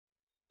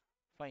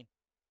Fine.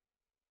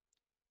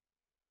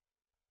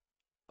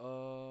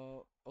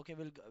 Okay,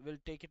 we'll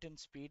take it in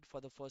speed for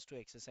the first two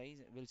exercise.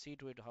 We'll see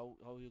to it how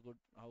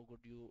good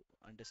you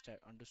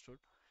understood,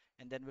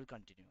 and then we'll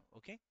continue.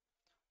 Okay.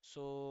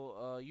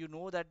 So you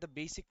know that the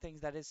basic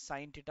things, that is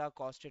sine theta,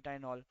 cos theta,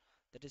 and all.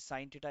 That is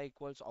sine theta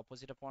equals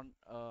opposite upon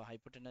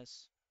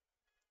hypotenuse.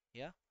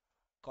 Yeah.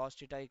 Cos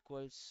theta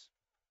equals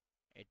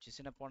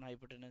adjacent upon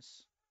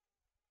hypotenuse.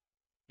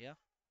 Yeah.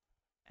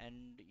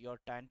 And your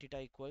tan theta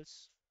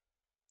equals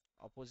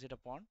opposite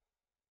upon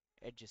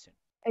adjacent.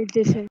 Yeah.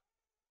 Adjacent.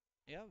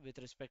 Yeah. With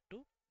respect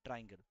to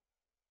triangle.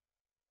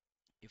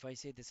 If I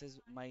say this is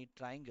my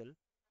triangle,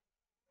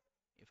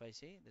 if I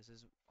say this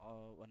is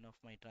one of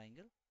my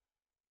triangle,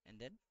 and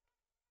then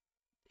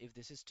if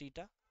this is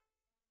theta,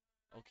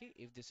 okay,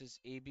 if this is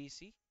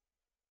ABC,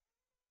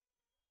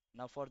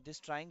 now for this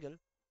triangle,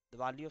 the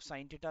value of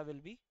sine theta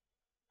will be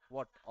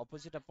what?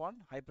 Opposite upon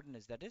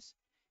hypotenuse, that is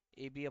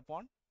AB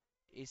upon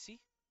AC.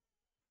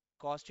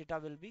 Cos theta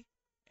will be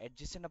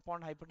adjacent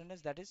upon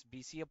hypotenuse, that is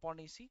BC upon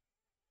AC.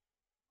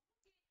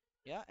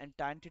 Yeah, and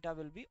tan theta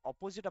will be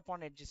opposite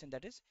upon adjacent,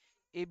 that is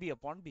AB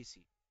upon BC.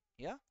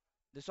 Yeah,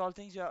 this all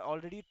things you are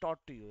already taught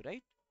to you,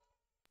 right?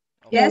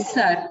 Okay, Yes, Yes.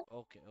 sir.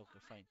 okay,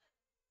 fine.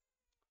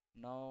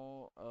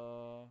 Now,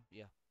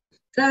 yeah,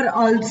 Sir,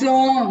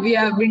 also we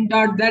have been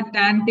taught that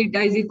tan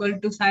theta is equal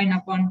to sine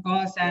upon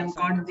cos yeah, and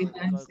sine cot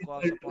theta is cos equal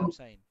upon to.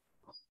 sine.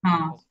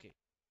 Huh. Okay,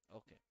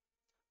 okay,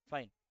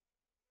 fine.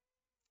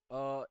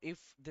 If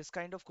this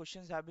kind of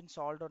questions have been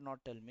solved or not,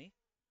 tell me.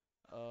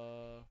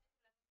 Uh,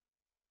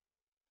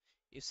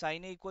 if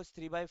sine A equals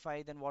 3 by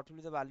 5, then what will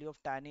be the value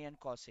of tan A and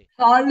cos A?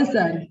 Solved,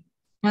 sir.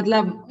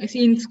 Matlab, it's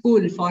in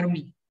school for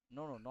me.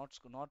 No, no, not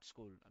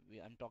school.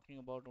 I'm talking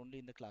about only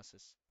in the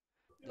classes.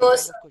 This No, kind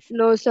sir. of question,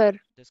 No, sir.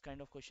 this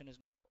kind of question is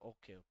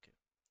okay, okay.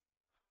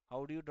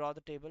 How do you draw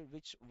the table?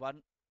 Which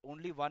one?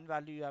 Only one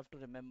value you have to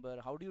remember.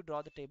 How do you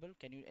draw the table?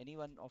 Can you, any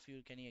one of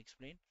you, can you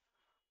explain?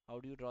 How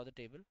do you draw the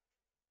table?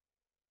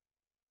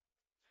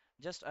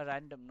 Just a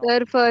random, Sir,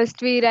 normally.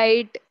 first we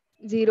write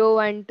 0,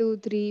 1, 2,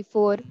 3,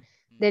 4.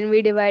 Hmm, hmm, Then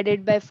we divide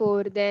it by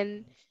 4.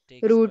 Then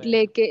take root square.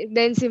 leke,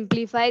 then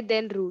simplify,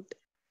 then root.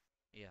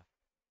 Yeah,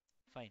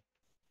 fine.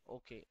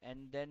 Okay,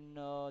 and then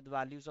the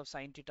values of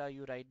sine theta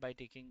you write by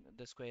taking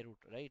the square root,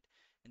 right?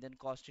 And then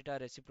cos theta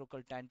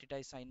reciprocal, tan theta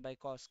is sine by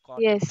cos, cot.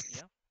 Yes.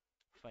 Yeah,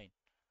 fine,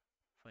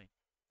 fine.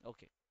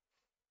 Okay,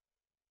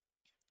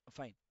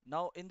 fine.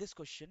 Now in this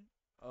question,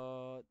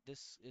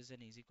 this is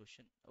an easy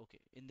question. Okay,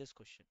 in this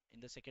question, in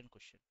the second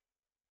question,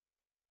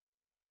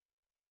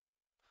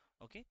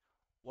 okay,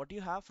 what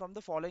you have from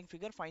the following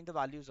figure, find the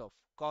values of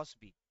cos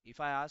B. If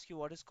I ask you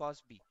what is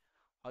cos B,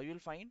 how you will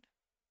find?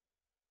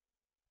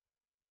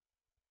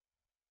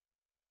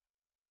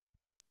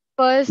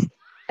 First,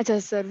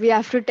 acha, sir, we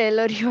have to tell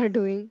or you are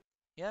doing.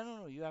 Yeah, no,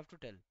 no, you have to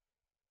tell.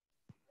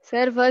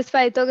 Sir, first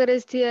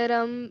Pythagoras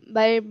theorem,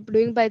 by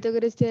doing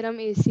Pythagoras theorem,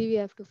 AC we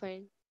have to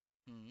find.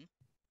 Hmm.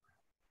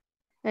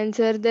 And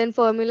sir, then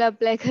formula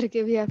apply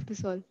करके we have to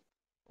solve.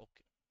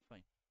 Okay,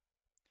 fine.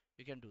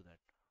 You can do that.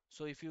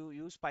 So if you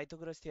use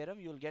Pythagoras theorem,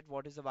 you will get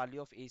what is the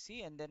value of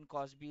AC, and then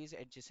cos B is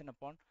adjacent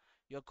upon,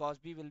 your cos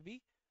B will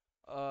be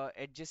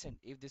adjacent.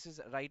 If this is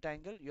right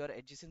angle, your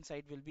adjacent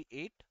side will be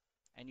 8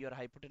 and your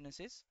hypotenuse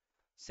is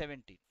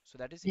 17. So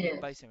that is 8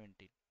 by Yes.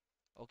 17.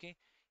 Okay.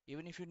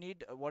 Even if you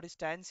need what is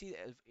tan C,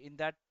 in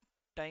that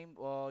time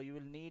you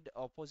will need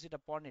opposite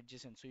upon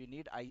adjacent. So you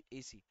need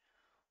AC.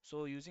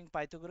 So using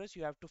Pythagoras,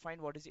 you have to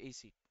find what is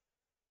AC.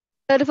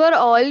 Sir, for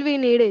all we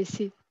need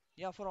AC.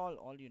 Yeah, for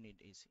all you need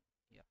AC.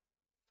 Yeah.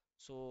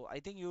 So I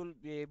think you will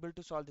be able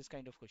to solve this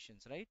kind of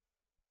questions, right?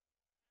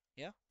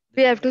 Yeah,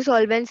 We this have kind to of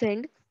solve question. and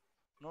send.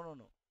 No, no,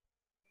 no.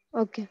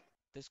 Okay.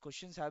 These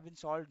questions have been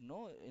solved,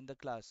 no, in the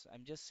class.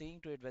 I'm just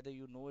saying to it whether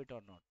you know it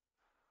or not.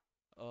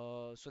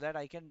 So that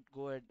I can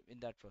go ahead in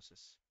that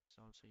process. It's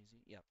also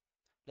easy. Yeah.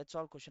 Let's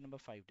solve question number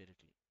 5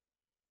 directly.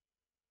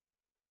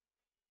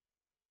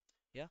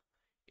 Yeah.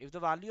 If the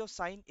value of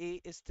sine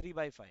A is 3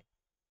 by 5,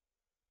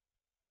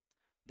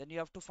 then you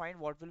have to find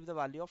what will be the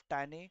value of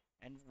tan A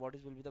and what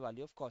is will be the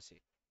value of cos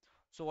A.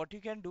 So what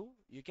you can do,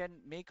 you can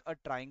make a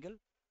triangle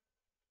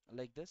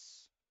like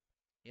this.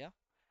 Yeah.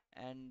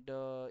 And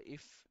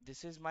if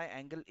this is my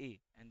angle A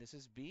and this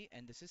is B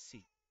and this is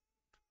C.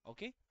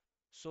 Okay.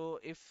 So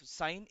if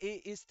sine A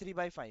is 3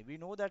 by 5, we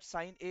know that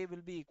sine A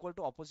will be equal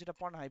to opposite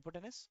upon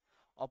hypotenuse.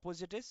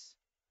 Opposite is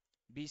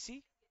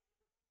BC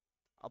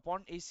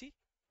upon AC.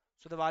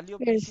 So the value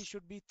of BC Yes.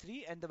 should be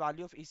 3 and the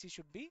value of AC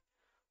should be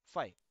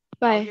 5.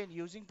 Now Bye. again,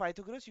 using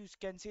Pythagoras, you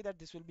can say that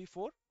this will be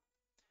 4.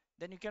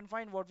 Then you can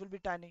find what will be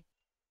tan A.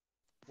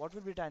 What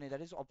will be tan A?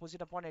 That is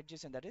opposite upon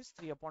adjacent. That is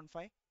 3 upon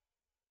 5.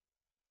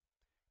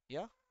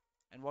 Yeah.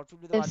 And what will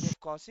be the value Yes. of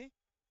cos A?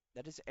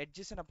 That is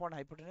adjacent upon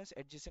hypotenuse.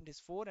 Adjacent is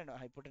 4 and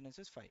hypotenuse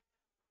is 5.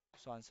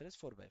 So answer is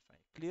 4 by 5.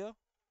 Clear?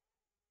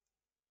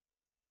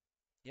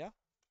 Yeah.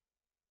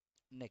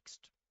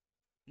 Next.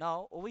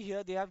 Now over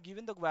here they have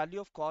given the value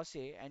of cos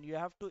A and you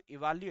have to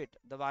evaluate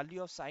the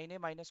value of sin A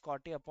minus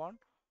cot A upon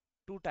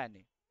 2 tan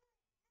A.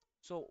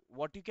 So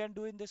what you can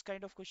do in this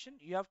kind of question,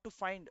 you have to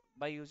find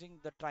by using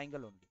the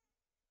triangle only.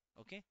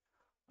 Okay.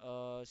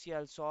 See,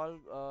 I'll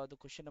solve the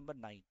question number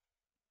 9.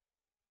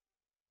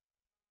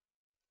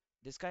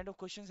 This kind of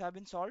questions have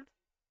been solved?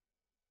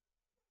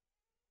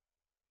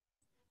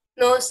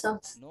 No, sir.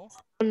 No?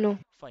 No.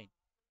 Fine.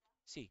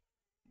 See,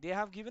 they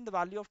have given the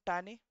value of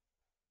tan A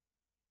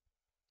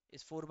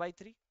is 4 by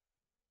 3.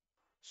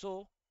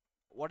 So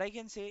what I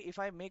can say, if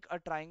I make a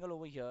triangle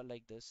over here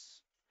like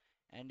this,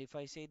 and if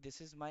I say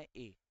this is my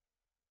A,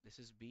 this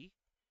is B,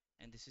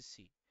 and this is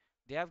C.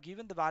 They have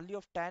given the value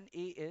of tan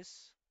A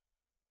is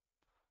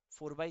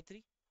 4 by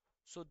 3.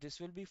 So this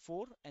will be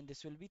 4 and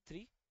this will be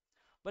 3.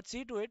 But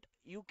see to it,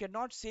 you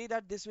cannot say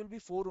that this will be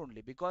 4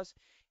 only, because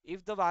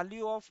if the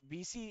value of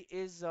BC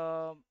is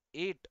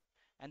 8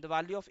 and the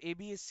value of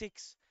AB is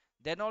 6,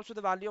 then also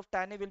the value of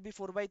tan A will be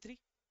 4 by 3.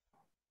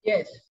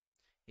 Yes.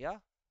 Yeah,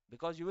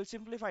 because you will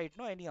simplify it,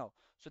 no, anyhow.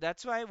 So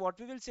that's why what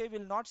we will say,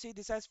 will not say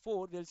this as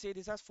 4, we'll say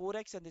this as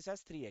 4x and this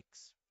as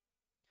 3x.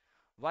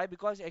 Why?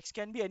 Because x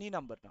can be any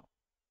number now.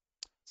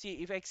 See,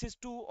 if x is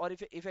 2 or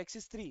if x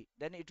is 3,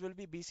 then it will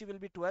be BC will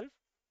be 12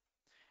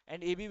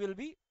 and AB will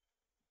be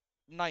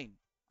 9.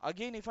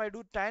 Again, if I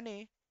do tan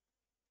A,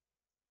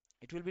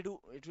 it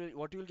will,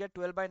 what you will get,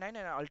 12 by 9,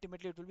 and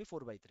ultimately it will be 4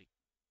 by 3,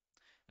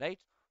 right?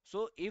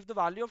 So if the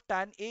value of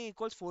tan A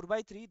equals 4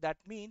 by 3, that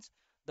means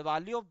the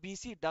value of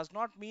BC does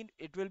not mean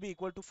it will be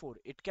equal to 4.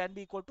 It can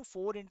be equal to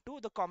 4 into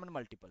the common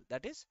multiple,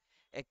 that is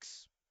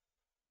x.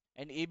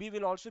 And AB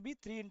will also be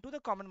 3 into the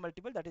common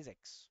multiple, that is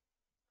x.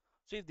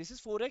 So if this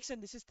is 4x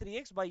and this is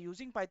 3x, by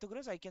using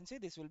Pythagoras, I can say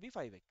this will be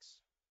 5x.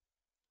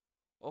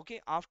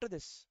 Okay, after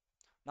this,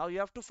 now you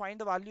have to find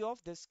the value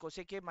of this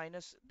cosec A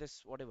minus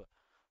this whatever.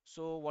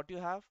 So what you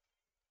have,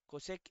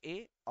 cosec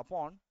A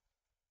upon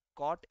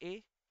cot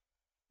A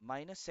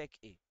minus sec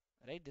A,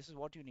 right? This is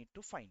what you need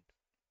to find.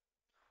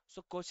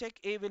 So cosec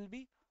A will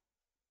be,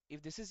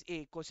 if this is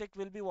A, cosec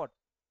will be what?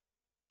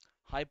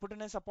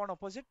 Hypotenuse upon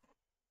opposite.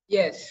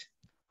 Yes.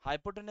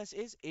 Hypotenuse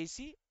is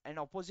AC and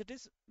opposite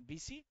is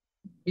BC.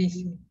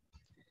 BC.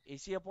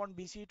 AC upon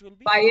BC it will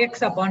be.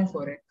 5x upon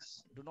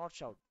 4x. Do not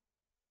shout.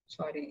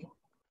 Sorry.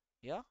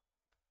 Yeah.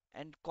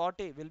 And cot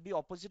A will be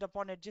opposite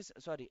upon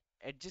adjacent, sorry,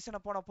 adjacent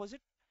upon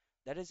opposite.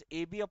 That is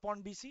AB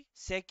upon BC.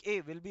 Sec A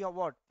will be a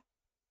what?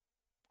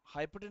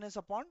 Hypotenuse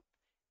upon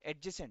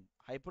adjacent.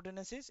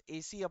 Hypotenuse is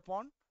AC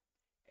upon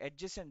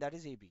adjacent, that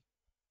is AB.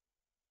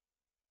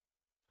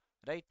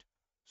 Right?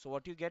 So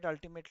what you get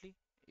ultimately,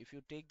 if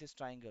you take this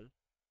triangle,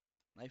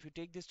 now if you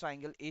take this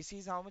triangle, AC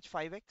is how much?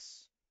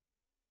 5x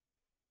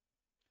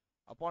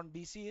upon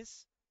BC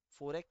is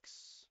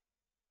 4x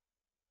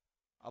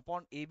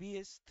upon AB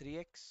is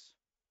 3x,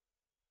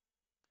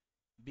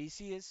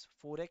 BC is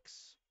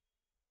 4x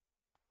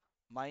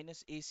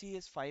minus AC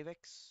is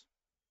 5x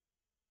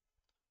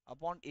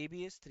upon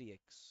AB is 3x.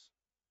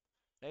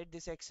 Right?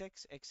 This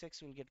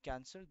xx will get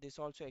cancelled. This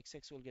also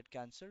xx will get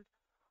cancelled.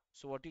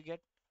 So what you get?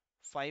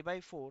 5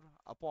 by 4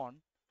 upon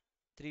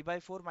 3 by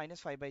 4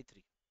 minus 5 by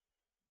 3.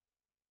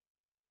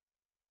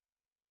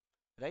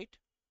 Right?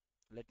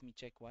 Let me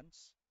check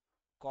once.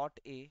 Cot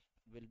A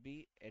will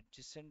be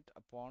adjacent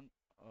upon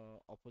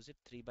opposite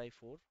 3 by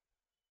 4.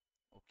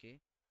 Okay.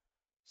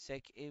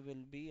 Sec A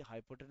will be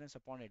hypotenuse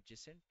upon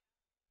adjacent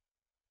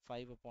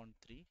 5 upon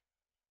 3.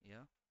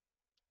 Yeah.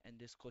 And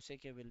this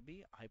cosec A will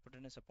be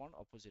hypotenuse upon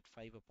opposite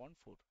 5 upon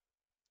 4.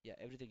 Yeah,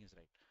 everything is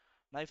right.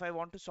 Now if I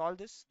want to solve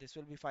this, this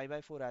will be 5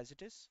 by 4 as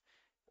it is.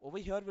 Over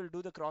here we'll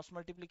do the cross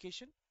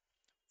multiplication.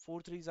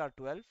 4 threes are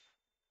 12,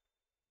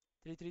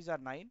 3 threes are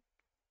 9,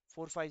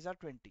 4 fives are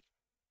 20.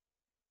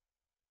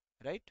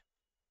 Right?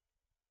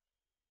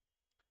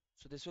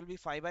 So this will be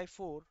 5 by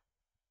 4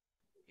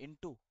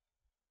 into,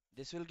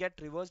 this will get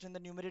reversed in the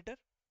numerator.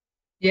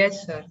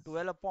 Yes, sir.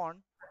 12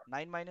 upon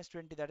 9 minus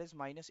 20, that is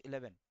minus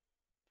 11.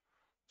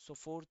 So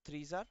 4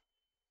 threes are,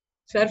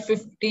 Sir,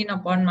 15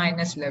 upon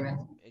minus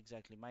 11.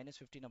 exactly, minus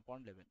 15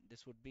 upon 11.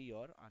 This would be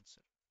your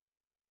answer.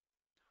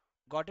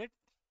 Got it?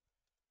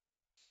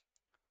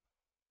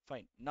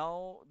 Fine.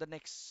 Now the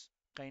next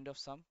kind of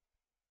sum.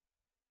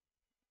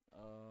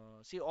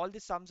 See, all the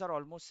sums are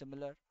almost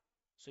similar,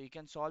 so you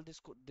can solve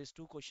these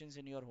two questions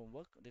in your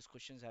homework. This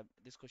question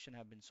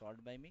have been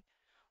solved by me.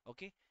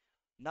 Okay.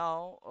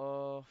 Now,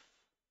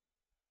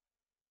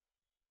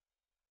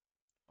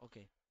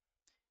 okay.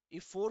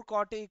 If 4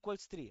 cot A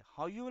equals 3,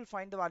 how you will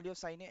find the value of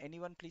sin A?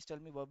 Anyone please tell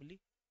me verbally?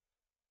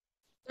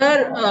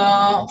 Sir,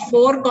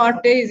 4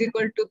 cot A is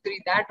equal to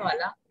 3. That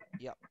wala.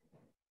 Yeah.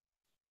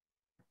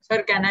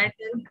 Sir, can I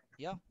tell?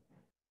 Yeah.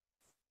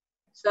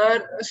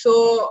 Sir,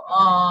 so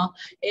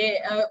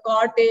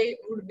cot A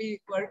would be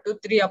equal to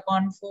 3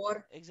 upon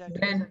 4. Exactly.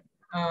 Then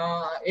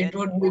it Then,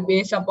 would be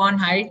based upon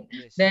height.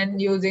 yes. Then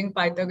using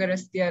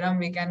Pythagoras theorem,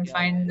 we can Yeah, yeah,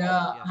 find yeah, the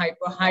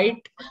yeah.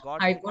 height, Got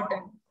it.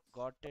 hypotenuse.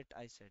 Got it,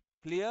 I said.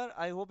 Clear?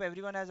 I hope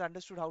everyone has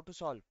understood how to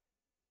solve.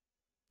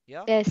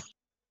 Yeah? Yes.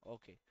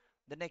 Okay.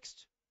 The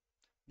next.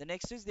 The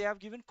next is they have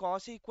given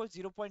cos A equals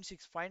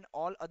 0.6. Find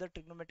all other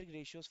trigonometric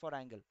ratios for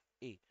angle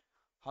A.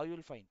 How you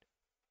will find?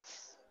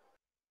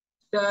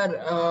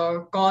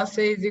 Sir, cos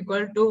A is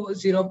equal to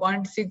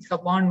 0.6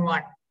 upon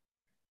 1.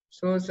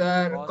 So,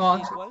 sir, Cos A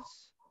cos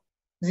equals,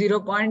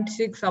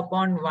 0.6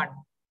 upon 1.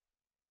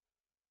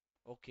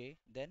 okay,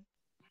 then,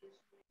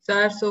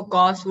 Sir, so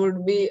cos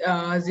would be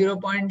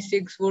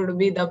 0.6 would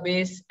be the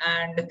base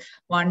and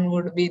 1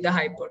 would be the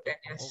hypotenuse.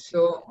 okay,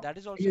 So, that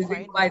is also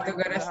using fine, but you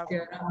Pythagoras have,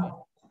 wait, theorem.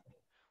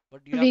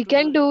 but you have We to do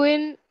can it do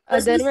in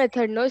Was other this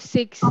method, no?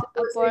 6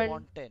 opposite? upon,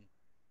 upon 10.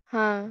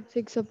 हाँ,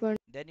 6 upon.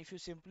 Then if you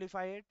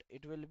simplify it,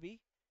 it will be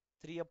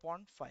 3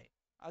 upon 5.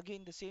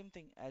 Again, the same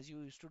thing as you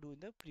used to do in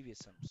the previous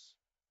sums.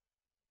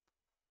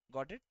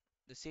 Got it?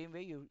 The same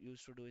way you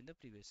used to do in the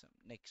previous sum.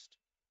 Next.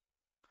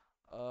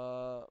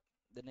 Uh,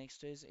 the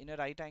next is in a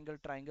right angle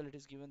triangle, it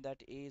is given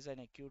that A is an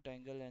acute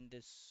angle and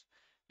this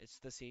it's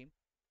the same.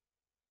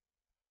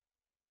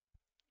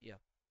 Yeah,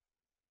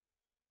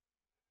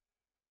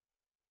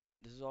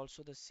 this is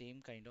also the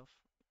same kind of.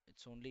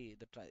 It's only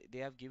they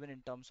have given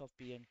in terms of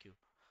P and Q.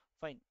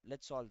 Fine,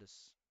 let's solve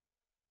this.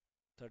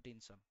 13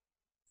 sum.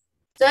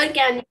 Sir,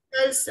 can you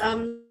solve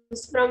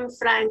sums from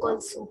Frank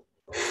also?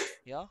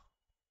 Yeah,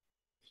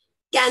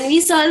 Can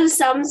we solve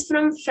sums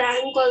from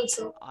Frank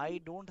also? I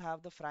don't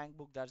have the Frank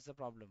book, that's the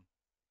problem.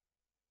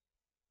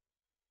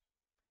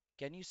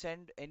 Can you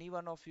send any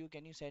one of you?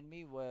 Can you send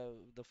me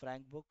the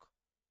Frank book?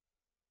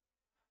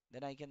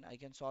 Then I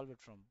can solve it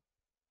from.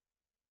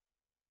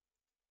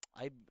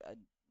 I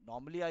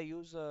normally I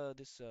use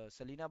this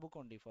Selena book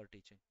only for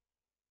teaching,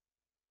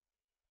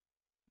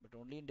 but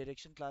only in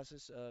direction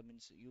classes.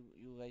 Means you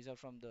guys are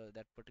from the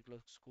that particular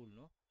school,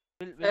 no?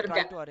 We'll Sir,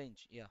 try to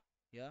arrange. Yeah,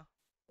 yeah,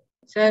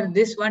 sir,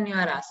 this one you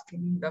are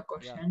asking the yeah,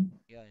 question.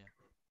 yeah, yeah.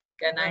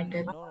 Can No, I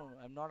tell? no,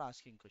 I'm not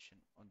asking question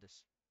on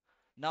this.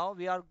 Now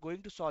we are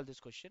going to solve this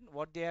question.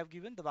 What they have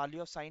given, the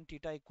value of sine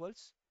theta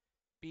equals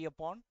P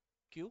upon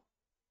Q.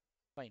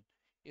 Fine.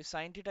 If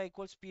sine theta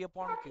equals P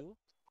upon Q,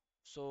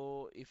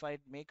 so if I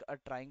make a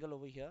triangle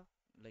over here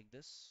like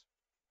this,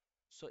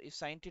 so if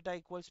sine theta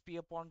equals P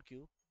upon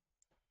Q,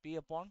 P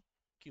upon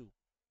Q,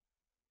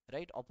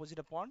 right? Opposite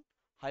upon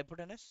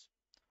hypotenuse.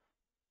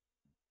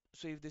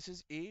 So if this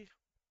is A,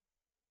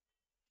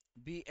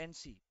 B, and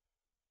C,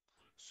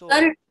 Sir, so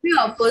it will be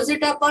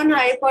opposite upon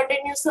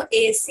hypotenuse, so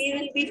AC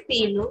will be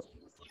P, no?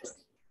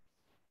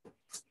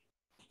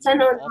 So,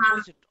 no,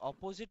 no,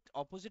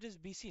 opposite is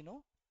BC,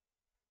 no?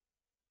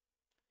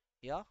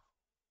 Yeah,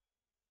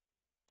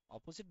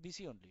 opposite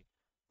BC only.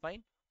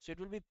 Fine. So it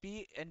will be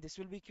P and this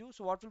will be Q.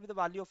 So what will be the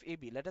value of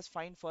AB? Let us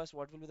find first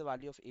what will be the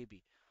value of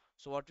AB.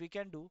 So what we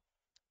can do,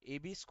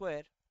 AB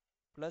square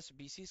plus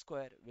BC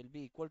square will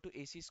be equal to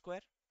AC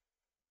square.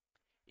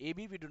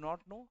 AB we do not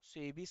know, so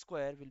AB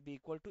square will be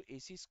equal to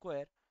AC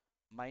square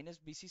minus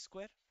BC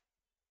square.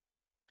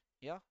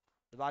 Yeah,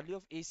 the value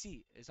of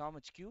AC is how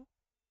much? Q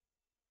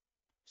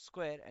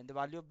square, and the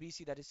value of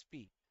BC, that is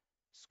P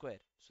square.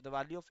 So the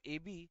value of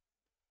AB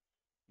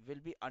will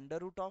be under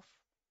root of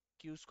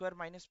Q square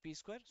minus P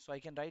square. So I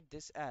can write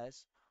this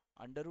as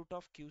under root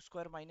of Q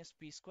square minus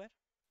P square.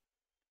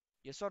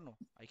 Yes or no?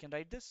 I can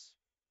write this.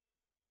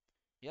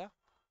 Yeah.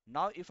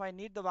 Now if I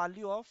need the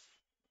value of,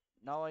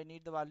 now I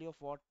need the value of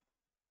what?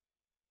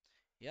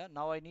 Yeah,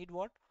 now I need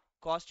what?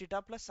 Cos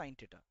theta plus sine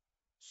theta.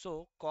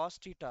 So cos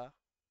theta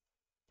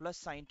plus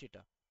sine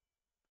theta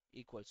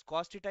equals,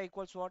 cos theta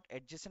equals what?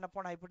 Adjacent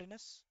upon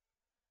hypotenuse,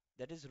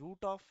 that is root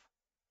of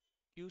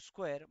Q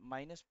square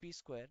minus P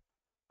square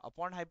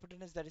upon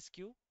hypotenuse, that is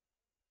Q,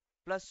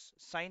 plus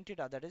sine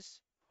theta, that is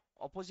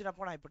opposite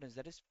upon hypotenuse,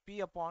 that is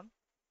P upon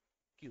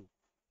Q,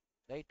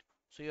 right?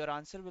 So your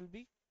answer will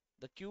be,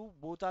 the Q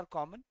both are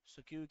common,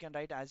 so Q you can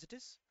write as it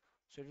is.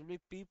 So it will be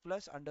P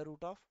plus under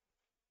root of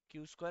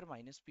Q square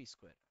minus P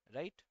square,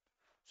 right?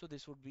 So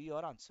this would be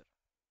your answer.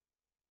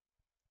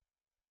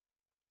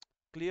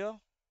 Clear?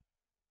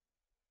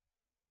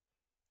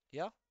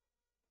 Yeah.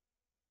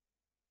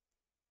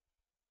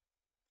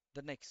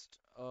 The next,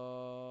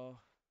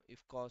 if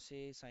cos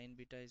A sine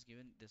beta is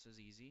given, this is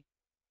easy.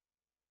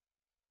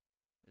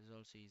 This is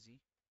also easy.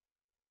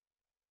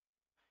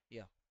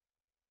 Yeah.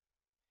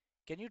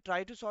 Can you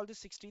try to solve the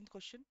 16th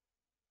question?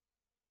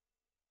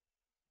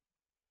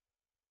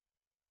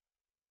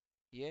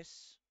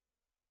 Yes.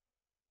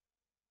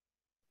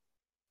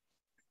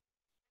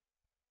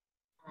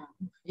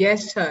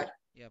 Yes, sir.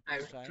 Yeah, I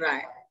please will try.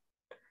 try.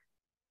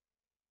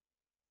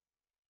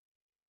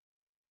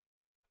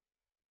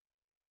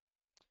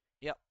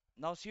 Yeah.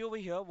 Now see over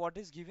here what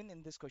is given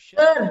in this question.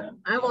 Sir,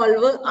 I've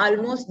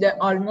Yeah.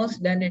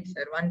 almost done it,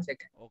 sir. 1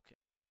 second. Okay.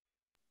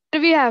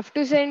 We have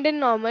to send in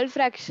normal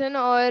fraction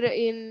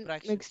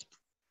Fraction.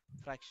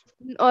 Fraction.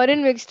 or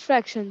in mixed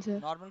fraction, sir.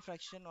 Normal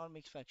fraction or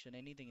mixed fraction,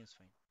 anything is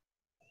fine.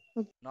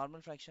 Okay.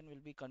 Normal fraction will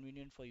be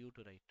convenient for you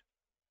to write.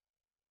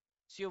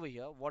 See over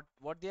here,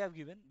 what they have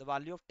given, the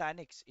value of tan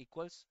x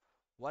equals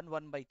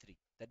 1 by 3.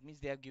 That means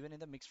they have given in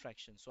the mixed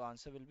fraction. So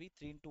answer will be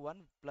 3 into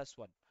 1 plus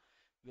 1.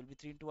 Will be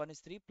 3 into 1 is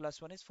 3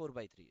 plus 1 is 4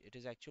 by 3. It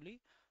is actually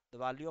the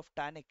value of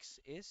tan x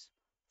is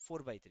 4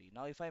 by 3.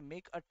 Now if I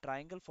make a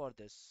triangle for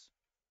this,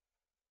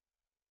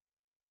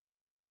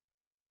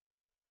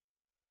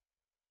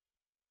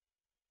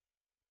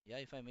 Yeah,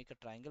 if I make a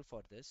triangle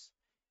for this,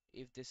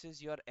 if this is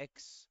your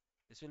x,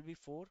 this will be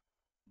 4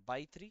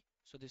 by 3.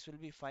 So this will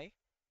be 5.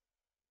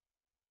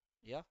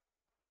 Yeah.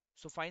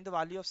 So find the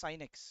value of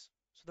sine x.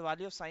 So the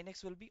value of sine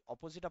x will be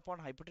opposite upon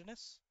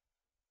hypotenuse,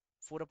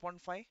 4 upon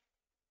 5.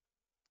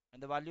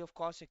 And the value of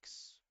cos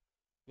x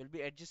will be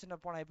adjacent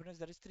upon hypotenuse,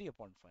 that is 3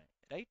 upon 5.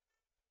 Right?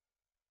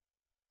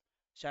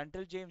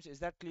 Chantal James, is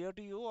that clear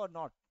to you or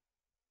not?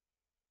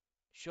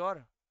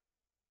 Sure.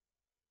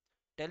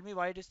 Tell me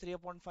why it is 3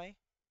 upon 5.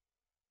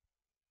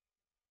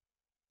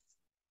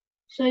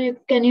 So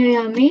can you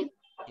hear me?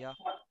 Yeah.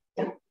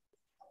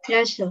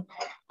 Yes, sir.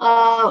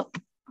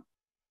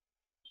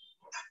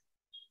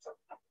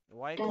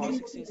 Why cos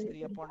x is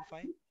 3 upon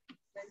 5?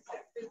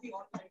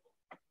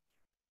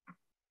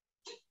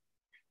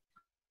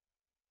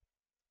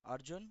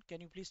 Arjun,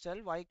 can you please tell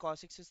why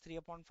cos x is 3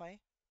 upon 5?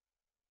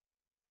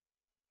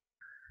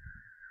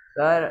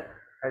 Sir,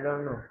 I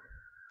don't know.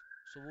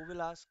 So who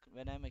will ask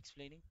when I'm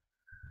explaining?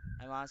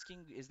 I'm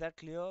asking, is that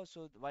clear?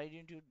 So why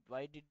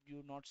did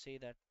you not say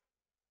that?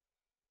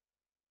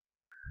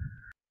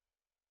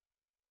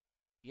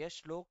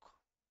 Yes, Shlok,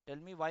 tell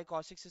me why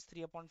cos x is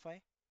 3 upon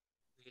 5?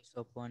 Base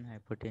upon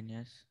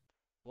hypotenuse.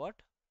 What?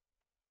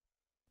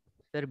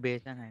 Sir,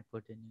 base and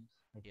hypotenuse,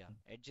 I Yeah, think.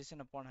 adjacent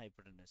upon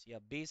hypotenuse. Yeah,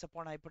 base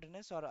upon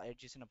hypotenuse or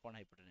adjacent upon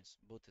hypotenuse.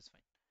 Both is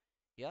fine.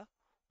 Yeah,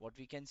 what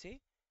we can say?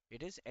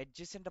 It is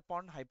adjacent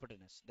upon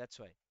hypotenuse. That's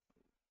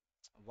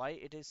why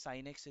it is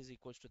sin x is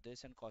equals to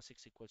this and cos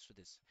x equals to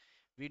this.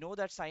 We know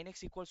that sin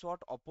x equals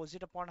what?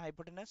 Opposite upon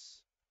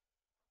hypotenuse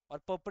or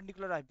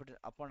perpendicular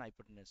upon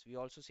hypotenuse. We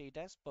also say it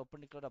as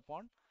perpendicular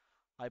upon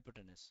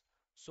hypotenuse.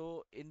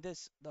 So in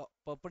this, the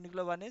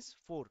perpendicular one is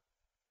 4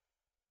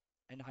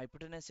 and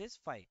hypotenuse is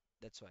 5.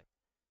 That's why.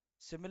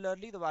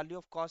 Similarly, the value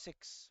of cos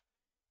x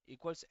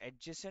equals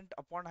adjacent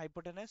upon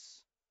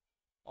hypotenuse,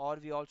 or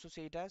we also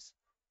say it as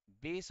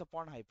base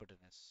upon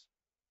hypotenuse.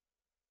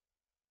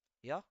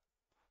 Yeah.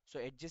 So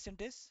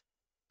adjacent is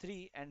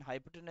 3 and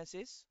hypotenuse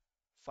is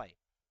 5.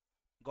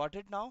 Got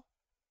it now?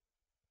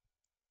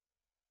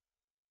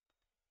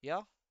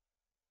 Yeah.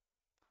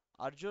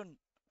 Arjun,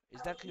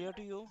 is that clear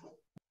to you?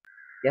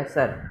 Yes,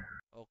 sir.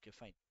 Okay,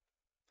 fine.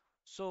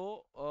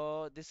 So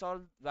this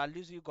all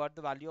values you got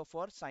the value of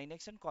for sin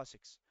x and cos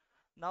x.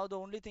 Now the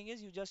only thing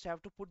is you just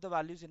have to put the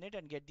values in it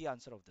and get the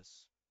answer of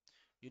this.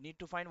 You need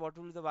to find what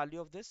will be the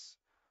value of this.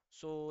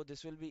 So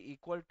this will be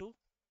equal to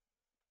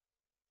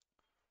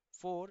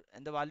 4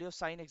 and the value of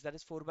sin x, that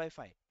is 4 by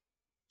 5.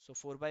 So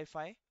 4 by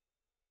 5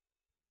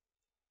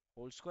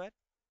 whole square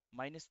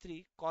minus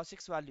 3 cos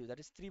x value, that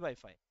is 3 by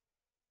 5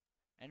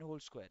 and whole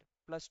square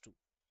plus 2.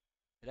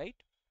 Right?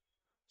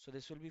 So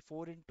this will be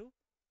 4 into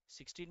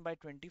 16 by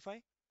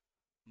 25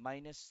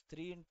 minus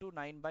 3 into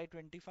 9 by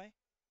 25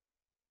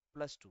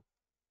 plus 2.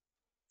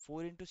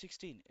 4 into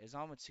 16 is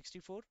how much?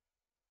 64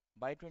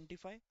 by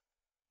 25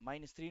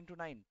 minus 3 into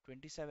 9,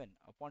 27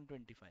 upon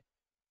 25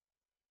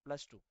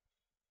 plus 2.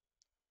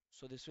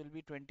 So this will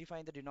be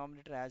 25 in the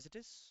denominator as it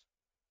is.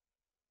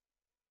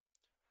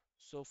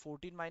 So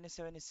 14 minus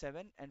 7 is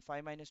 7 and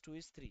 5 minus 2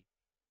 is 3.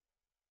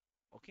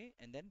 Okay,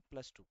 and then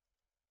plus 2.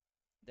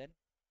 Then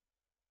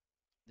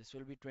this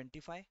will be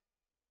 25,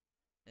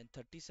 then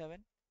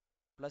 37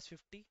 plus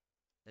 50,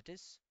 that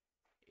is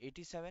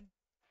 87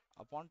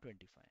 upon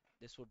 25.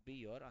 This would be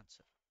your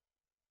answer.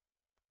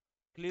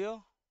 Clear?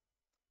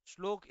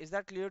 Shlok, is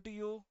that clear to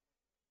you?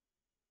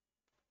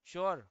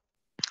 Sure.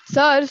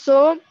 Sir,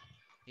 so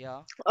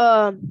Yeah.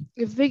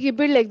 if we keep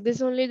it like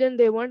this only, then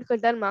they won't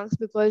cut our marks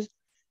because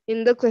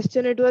in the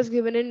question it was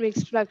given in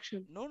mixed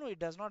fraction. No, no, it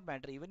does not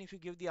matter. Even if you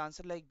give the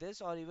answer like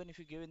this or even if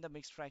you give in the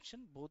mixed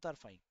fraction, both are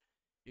fine.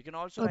 You can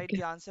also write Okay.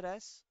 the answer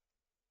as,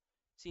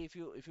 see, if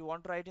you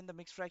want to write in the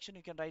mixed fraction,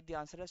 you can write the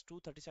answer as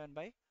 237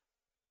 by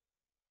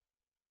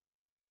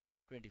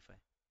 25.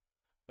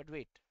 But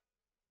wait,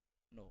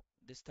 no,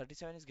 this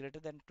 37 is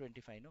greater than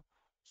 25, no?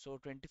 So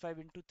 25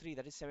 into 3,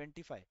 that is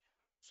 75.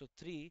 So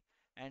 3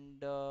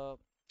 and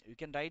you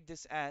can write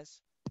this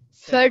as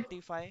Sir,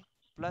 75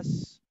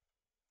 plus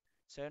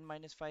 7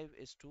 minus 5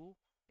 is 2,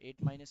 8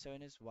 minus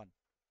 7 is 1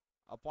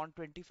 upon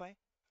 25.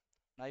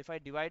 Now if I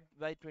divide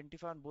by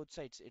 25 on both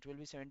sides, it will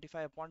be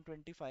 75 upon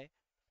 25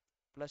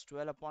 plus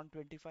 12 upon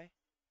 25.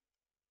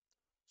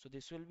 So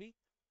this will be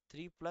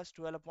 3 plus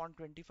 12 upon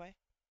 25.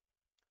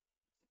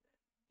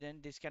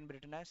 Then this can be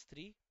written as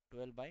 3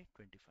 12 by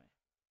 25.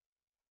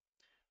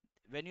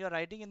 When you are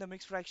writing in the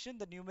mixed fraction,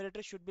 the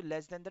numerator should be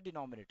less than the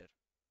denominator.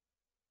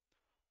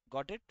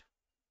 Got it?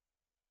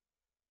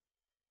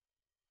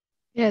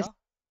 yes. Yeah?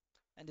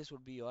 And this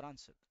would be your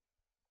answer.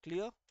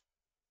 Clear?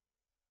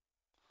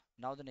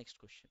 Now the next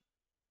question.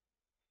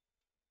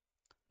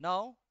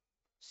 Now,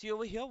 see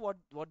over here what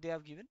they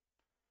have given.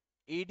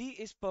 AD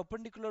is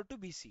perpendicular to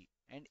BC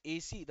and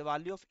AC, the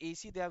value of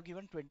AC they have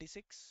given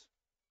 26.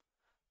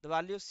 The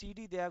value of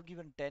CD they have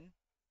given 10.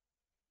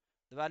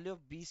 The value of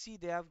BC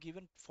they have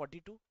given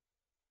 42.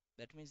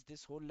 That means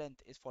this whole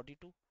length is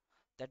 42.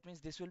 That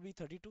means this will be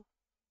 32,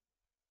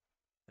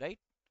 right?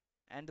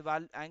 And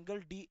the angle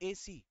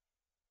DAC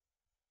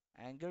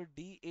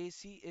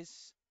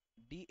is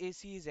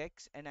DAC is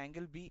x and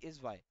angle B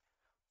is y.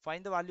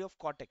 Find the value of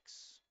cot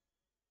x.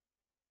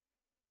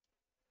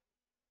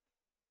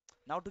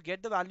 Now to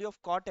get the value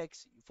of cot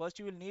x, first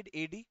you will need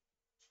AD,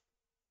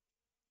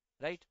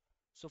 right?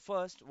 So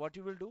first what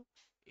you will do,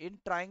 in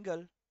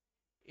triangle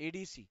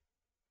ADC,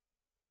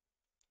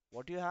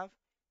 what you have,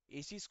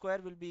 AC square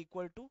will be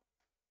equal to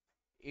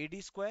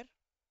AD square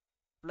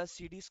plus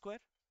CD square.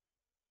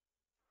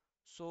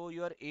 So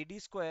your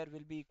AD square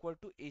will be equal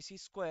to AC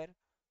square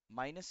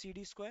minus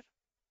CD square.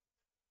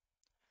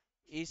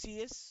 AC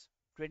is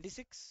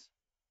 26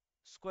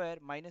 square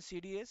minus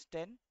CD is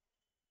 10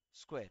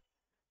 square.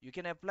 You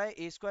can apply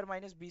A square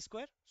minus B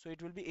square. So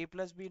it will be A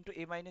plus B into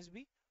A minus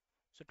B.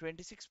 So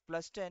 26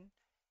 plus 10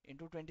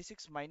 into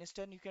 26 minus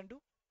 10 you can do.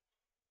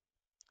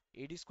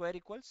 AD square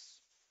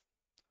equals.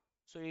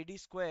 So AD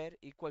square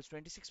equals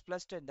 26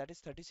 plus 10, that is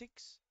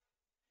 36,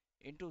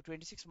 into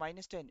 26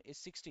 minus 10 is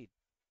 16.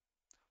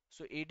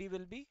 So AD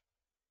will be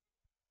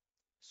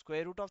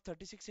square root of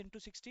 36 into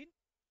 16.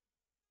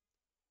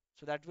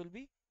 So that will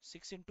be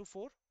 6 into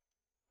 4.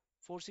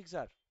 4 6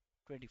 are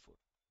 24.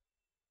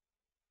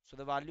 So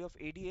the value of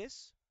AD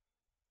is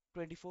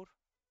 24.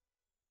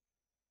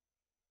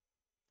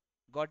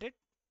 Got it?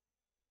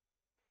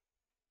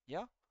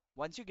 Yeah.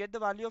 Once you get the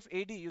value of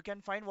AD, you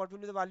can find what will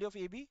be the value of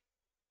AB.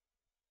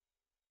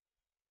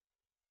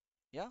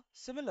 Yeah.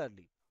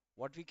 Similarly,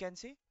 what we can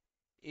say,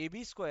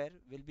 AB square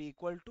will be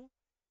equal to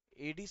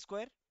AD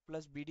square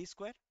plus BD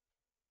square.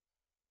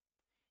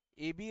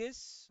 AB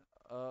is,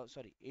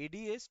 AD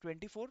is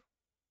 24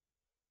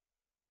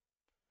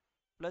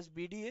 plus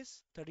BD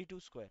is 32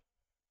 square.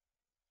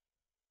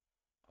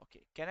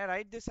 Okay. Can I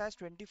write this as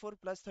 24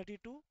 plus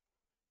 32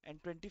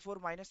 and 24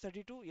 minus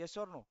 32? Yes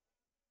or no?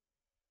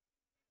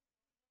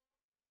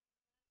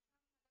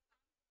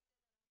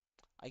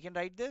 I can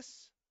write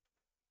this.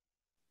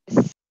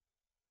 Yes.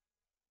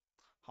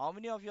 How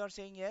many of you are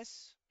saying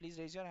yes? Please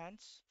raise your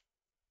hands.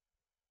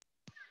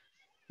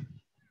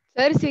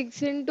 Sir,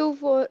 6 into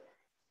 4.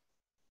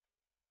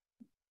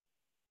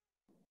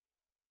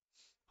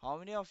 How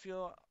many of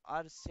you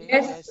are saying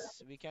Yes,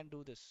 yes, we can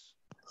do this?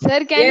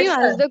 Sir, can you yes,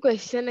 ask sir. the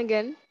question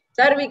again?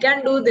 Sir, we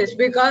can do this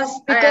because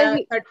Because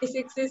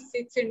 36 is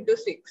 6 into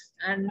 6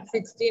 and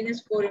 16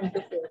 is 4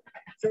 into 4.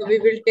 So we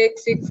will take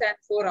 6 and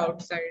 4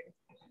 outside.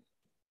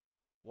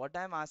 What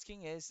I'm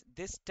asking is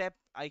this step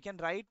I can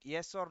write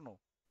yes or no.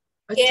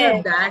 Acha,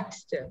 Yes. that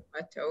step.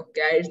 Acha,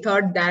 okay. I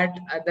thought that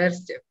other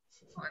step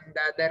on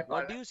the other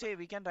What do column. you say?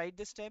 We can write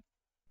this step?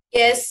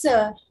 Yes,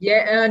 sir.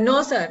 Yeah,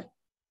 no, sir.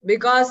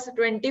 Because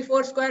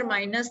 24 square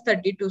minus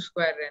 32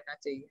 square रहना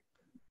चाहिए.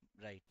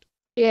 Right.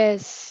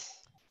 yes,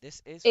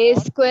 This is a for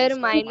A square square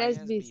minus minus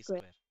b B square.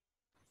 square.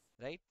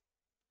 Right?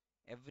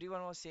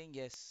 Everyone was saying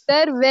yes.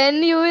 Sir,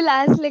 when you will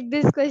ask like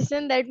this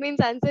question, that means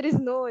answer is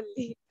no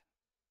only.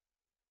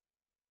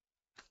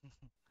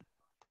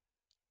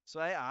 So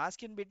I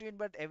ask in between,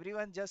 but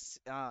everyone just,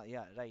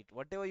 yeah, right.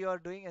 Whatever you are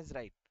doing is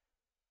right.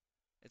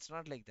 It's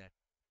not like that.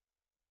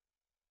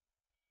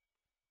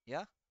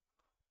 Yeah.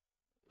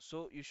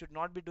 So you should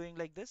not be doing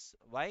like this.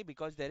 Why?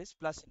 Because there is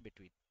plus in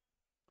between.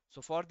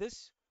 So for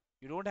this,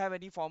 you don't have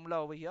any formula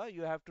over here.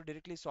 You have to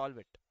directly solve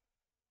it.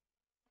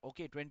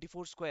 Okay,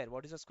 24 square.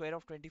 What is the square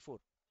of 24?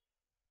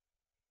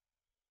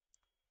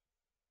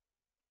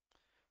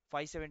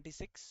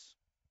 576.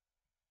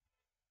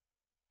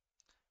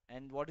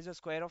 And what is the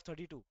square of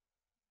 32?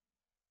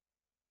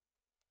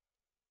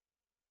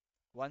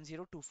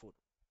 1024.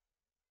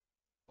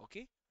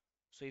 Okay.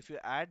 So if you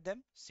add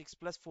them, 6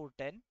 plus 4,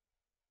 10.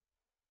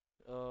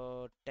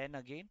 10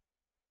 again,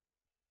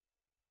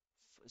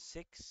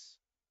 6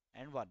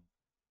 and 1.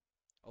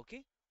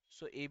 Okay.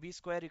 So AB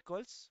square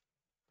equals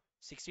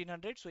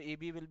 1600. So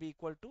AB will be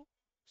equal to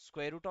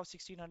square root of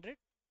 1600.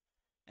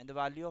 And the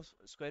value of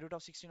square root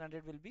of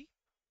 1600 will be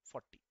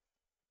 40.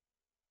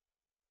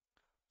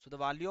 So the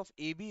value of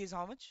AB is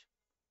how much?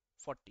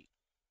 40.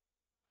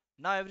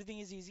 Now everything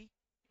is easy.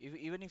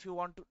 Even if you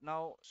want to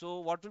now, so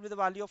what will be the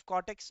value of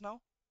cot x now?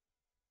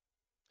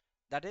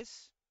 That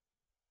is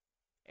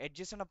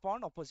adjacent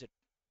upon opposite.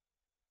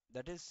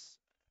 That is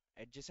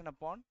adjacent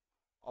upon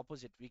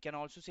opposite. We can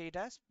also say it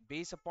as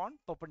base upon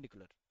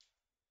perpendicular.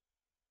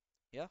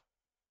 Yeah.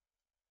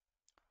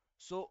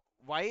 So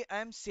why I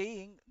am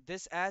saying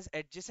this as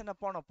adjacent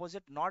upon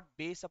opposite, not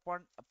base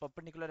upon a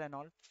perpendicular and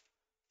all?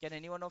 Can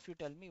any one of you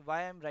tell me why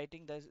I am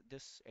writing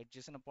this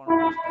adjacent upon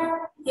opposite and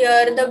all?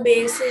 Here the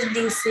base is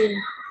DC.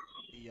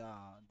 Yeah,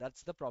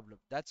 that's the problem.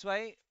 That's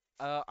why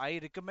I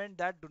recommend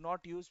that do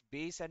not use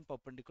base and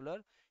perpendicular,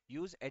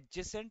 use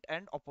adjacent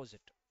and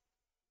opposite.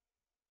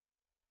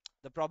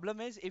 The problem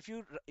is if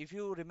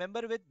you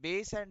remember with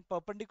base and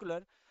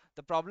perpendicular,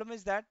 the problem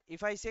is that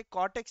if I say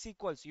cot x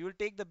equals, you will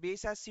take the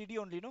base as CD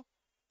only, no?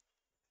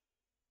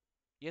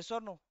 Yes or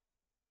no?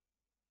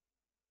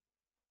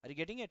 Are you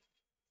getting it?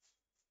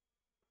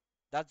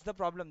 That's the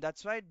problem.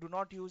 That's why do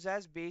not use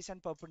as base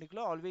and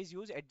perpendicular. Always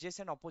use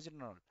adjacent, opposite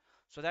and all,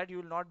 so that you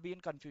will not be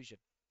in confusion.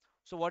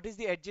 So what is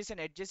the adjacent?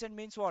 Adjacent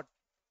means what?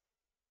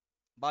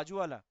 Baju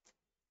wala,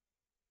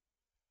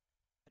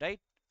 right?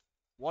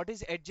 What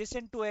is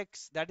adjacent to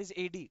x? That is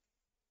AD.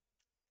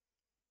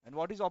 And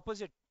what is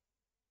opposite?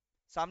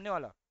 सामने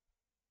वाला.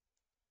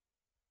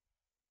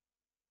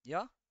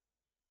 Yeah?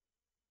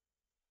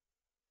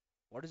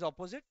 What is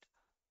opposite?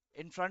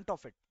 In front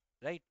of it,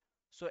 right?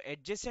 So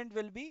adjacent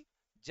will be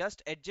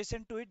just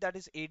adjacent to it, that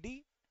is AD,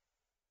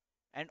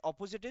 and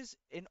opposite is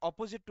in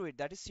opposite to it,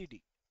 that is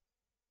CD.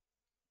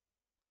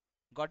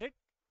 Got it?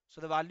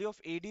 So the value of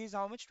AD is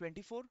how much?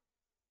 24,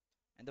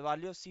 and the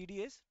value of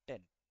CD is 10.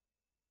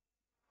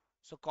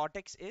 So cot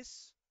x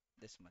is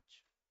this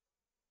much.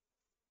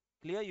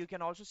 Clear? You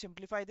can also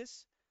simplify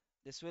this.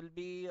 This will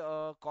be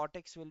cot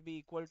x will be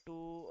equal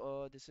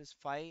to this is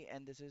 5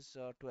 and this is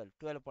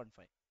 12 upon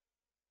 5.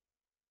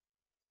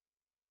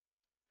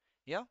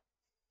 Yeah,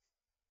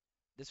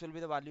 this will be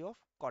the value of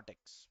cot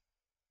x.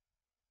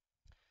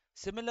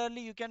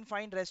 Similarly, you can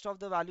find rest of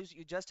the values.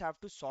 You just have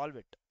to solve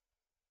it.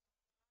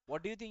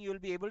 What do you think? You will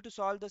be able to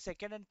solve the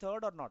second and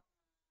third or not?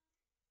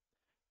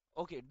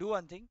 Okay, do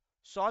one thing.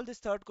 Solve this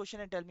third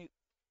question and tell me.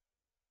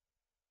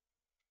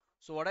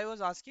 So what I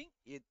was asking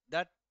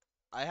that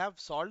I have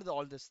solved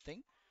all this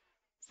thing.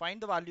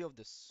 Find the value of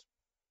this.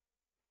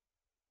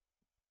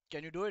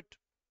 Can you do it?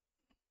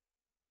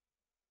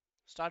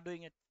 Start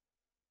doing it.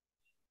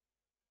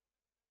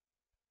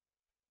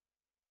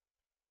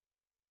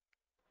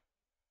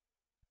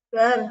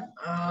 Sir,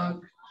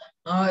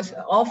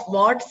 of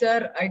what,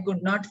 sir? I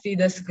could not see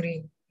the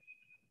screen.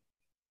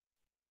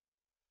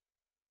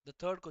 The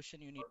third question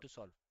you need to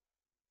solve.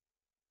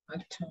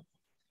 Acha.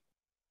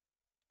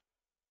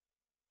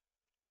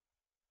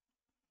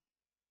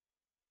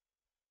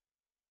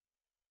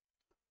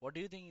 What do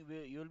you think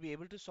you will be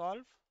able to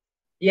solve?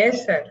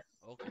 Yes, sir.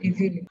 Okay.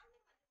 Easily.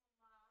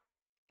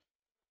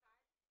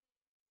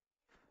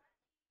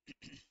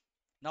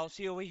 Now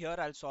see over here,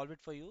 I'll solve it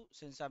for you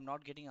since I'm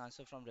not getting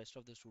answer from rest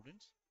of the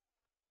students.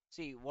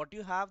 See what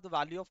you have the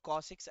value of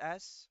cos x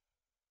as.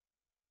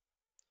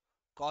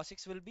 Cos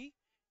x will be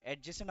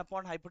adjacent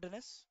upon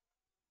hypotenuse.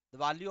 The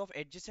value of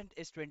adjacent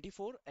is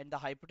 24 and the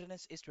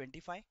hypotenuse is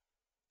 25.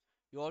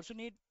 You also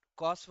need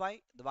cos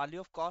y. The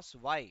value of cos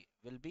y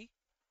will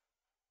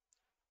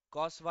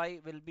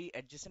be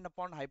adjacent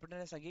upon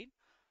hypotenuse again.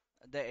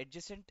 The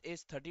adjacent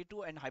is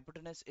 32 and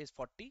hypotenuse is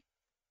 40.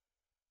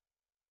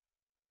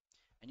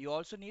 And you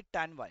also need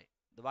tan y.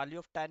 The value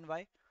of tan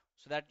y,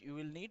 so that you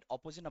will need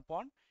opposite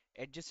upon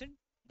adjacent.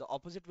 The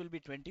opposite will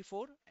be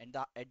 24 and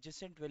the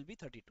adjacent will be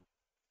 32.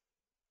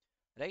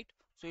 Right?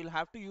 So you'll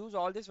have to use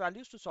all these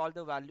values to solve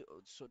the value.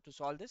 So to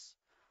solve this,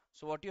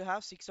 so what you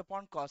have 6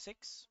 upon cos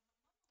x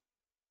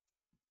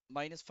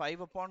minus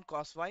 5 upon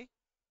cos y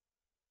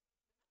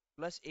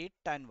plus 8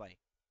 tan y,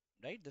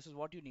 right? This is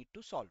what you need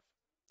to solve.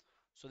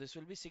 So this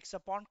will be 6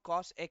 upon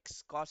cos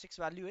x. Cos x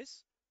value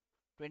is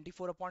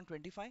 24 upon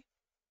 25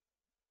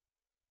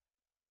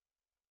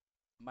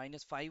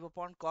 minus 5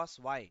 upon cos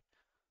y.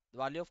 The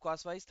value of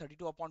cos y is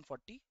 32 upon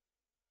 40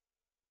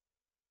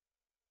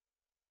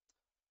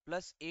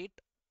 plus 8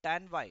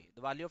 tan y.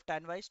 The value of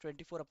tan y is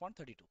 24 upon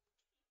 32.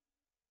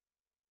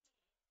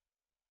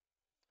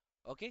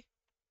 Okay.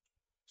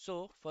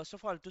 So first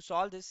of all, to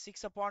solve this,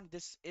 6 upon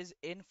this is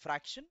in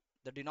fraction.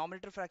 The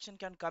denominator fraction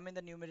can come in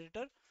the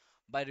numerator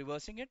by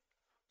reversing it.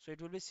 So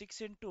it will be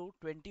 6 into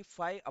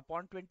 25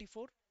 upon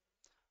 24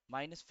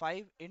 minus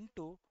 5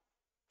 into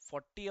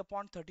 40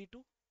 upon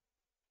 32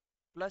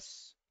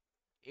 plus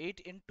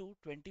 8 into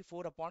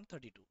 24 upon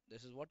 32.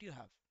 This is what you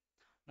have.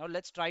 Now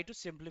let's try to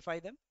simplify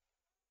them.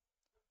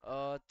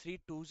 3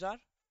 2s are,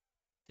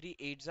 3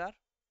 8s are,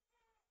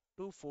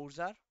 2 4s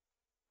are.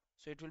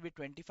 So it will be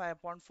 25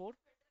 upon 4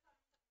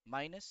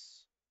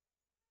 minus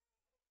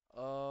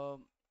 4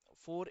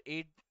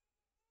 8,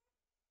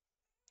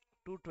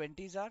 2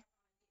 20s are,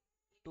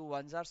 2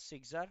 1s are,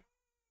 6 are.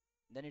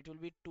 Then it will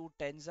be 2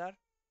 10s are,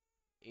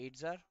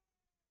 8s are,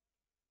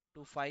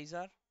 2 5s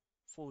are,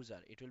 4s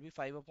are. It will be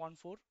 5 upon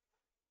 4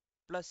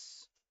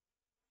 plus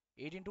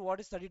 8 into what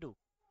is 32?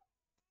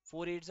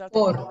 4 8s are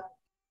 32. 4.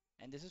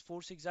 And this is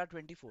 4 6 are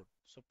 24.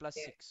 So plus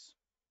 6.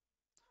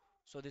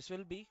 So this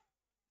will be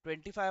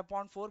 25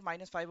 upon 4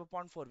 minus 5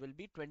 upon 4 will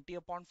be 20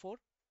 upon 4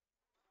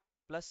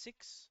 plus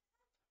 6.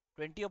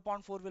 20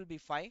 upon 4 will be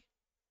 5.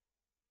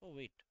 Oh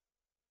wait.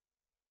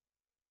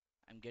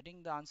 I'm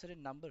getting the answer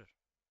in number.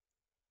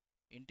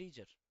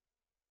 Integer.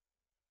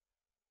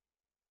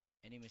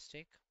 Any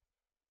mistake?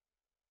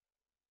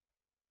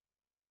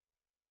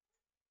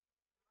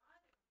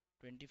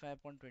 25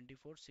 upon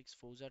 24, 6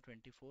 4s are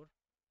 24,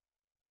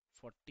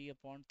 40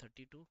 upon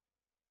 32.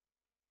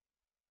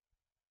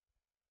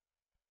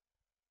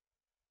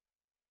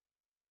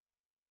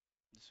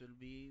 This will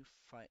be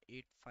 5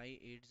 8 5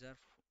 8s are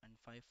and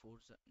 5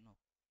 4s are, no,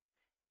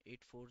 8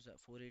 4s are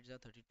 4 8s are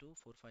 32,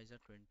 4 5s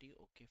are 20.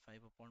 Okay, 5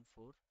 upon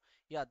 4.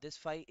 Yeah, this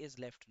 5 is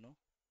left, no?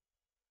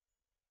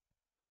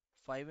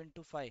 5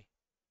 into 5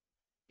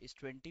 is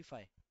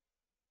 25.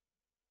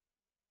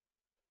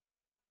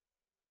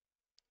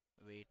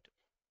 Wait,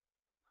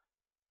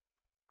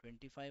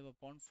 25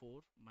 upon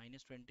 4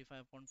 minus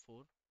 25 upon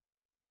 4,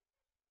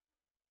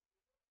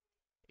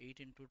 8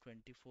 into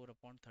 24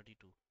 upon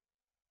 32.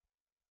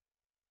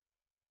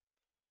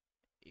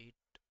 8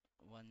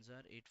 ones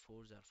are 8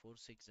 fours are 4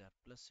 6 are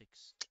plus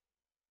 6.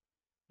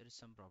 There is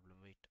some problem.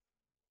 Wait.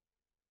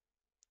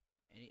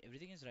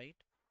 Everything is right.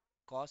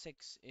 Cos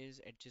x is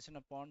adjacent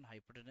upon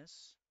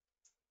hypotenuse.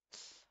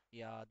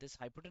 Yeah, this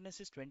hypotenuse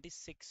is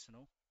 26,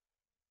 no?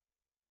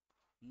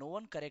 No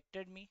one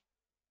corrected me.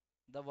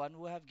 The one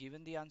who have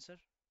given the answer.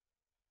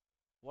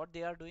 What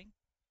they are doing?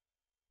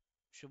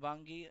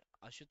 Shubhangi,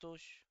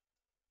 Ashutosh.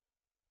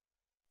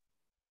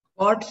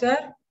 What,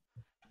 sir?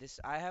 This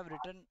I have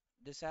written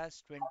this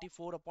as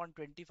 24 upon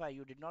 25.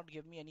 You did not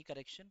give me any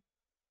correction.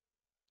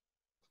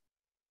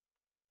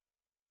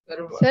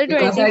 Sir,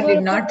 Because I 24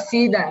 did not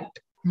see that.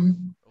 Okay.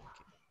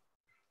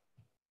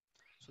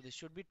 So this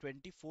should be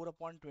 24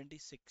 upon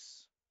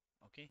 26.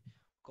 Okay.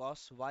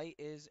 Cos y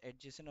is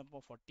adjacent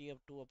upon 40 up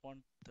to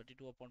upon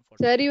 32 upon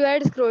 40. Sir, you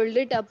had scrolled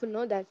it up,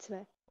 no? That's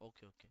why.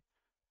 Okay, okay.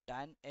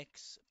 Tan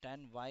x,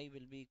 tan y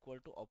will be equal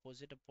to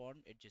opposite upon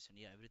adjacent.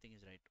 Yeah, everything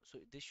is right. So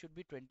this should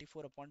be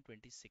 24 upon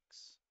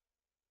 26.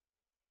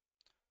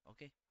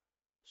 Okay.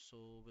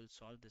 So we'll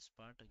solve this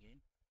part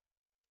again.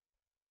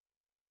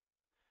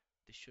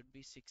 This should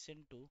be 6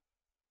 into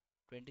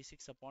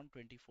 26 upon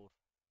 24.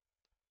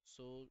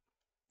 So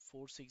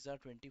 4 6 are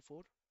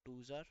 24,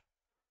 2s are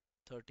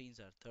 13s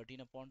are 13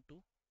 upon 2.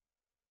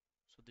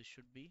 So this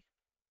should be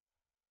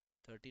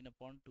 13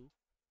 upon 2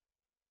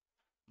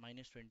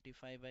 minus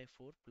 25 by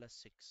 4 plus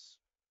 6.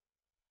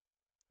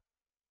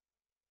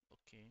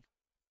 Okay.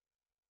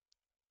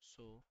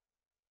 So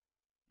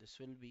this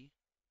will be,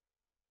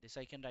 this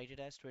I can write it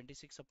as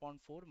 26 upon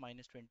 4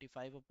 minus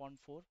 25 upon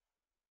 4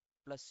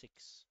 plus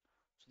 6.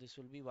 So this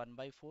will be 1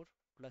 by 4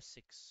 plus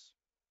 6.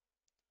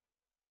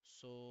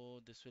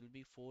 So this will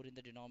be 4 in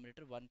the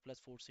denominator. 1 plus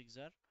 4 6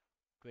 are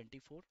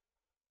 24.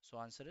 So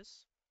answer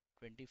is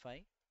 25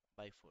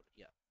 by 4.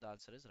 Yeah, the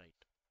answer is right.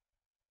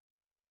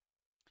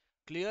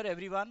 Clear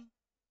everyone?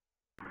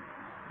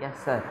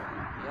 Yes, sir.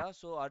 Yeah,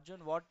 so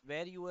Arjun,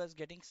 where you was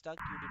getting stuck?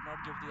 You did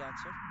not give the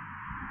answer.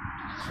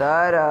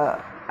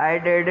 Sir, I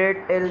did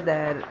it till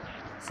there.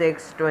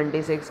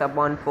 626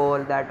 upon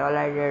 4. That all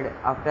I did.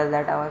 After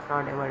that, I was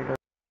not able to.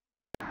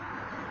 Okay,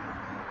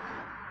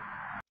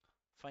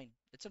 fine.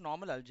 It's a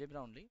normal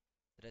algebra only,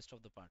 the rest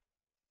of the part.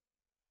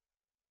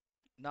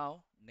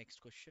 Now,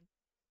 next question.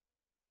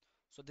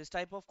 So this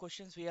type of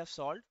questions we have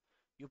solved.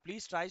 You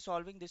please try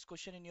solving this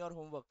question in your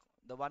homework.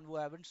 The one who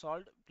haven't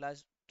solved,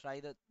 plus try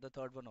the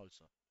third one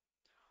also.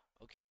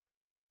 Okay.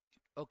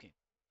 Okay.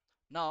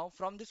 Now,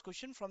 from this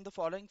question, from the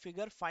following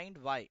figure, find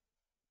y.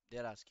 They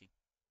are asking.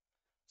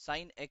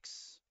 Sin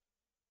x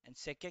and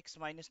sec x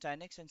minus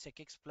tan x and sec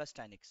x plus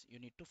tan x. You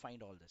need to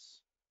find all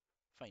this.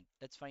 Fine.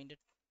 Let's find it.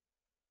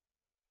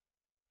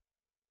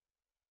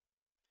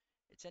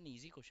 It's an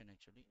easy question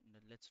actually.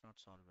 Let's not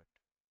solve it.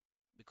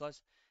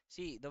 Because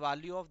see, the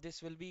value of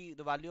this will be,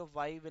 the value of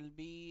y will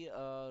be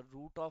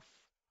root of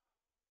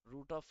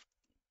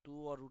 2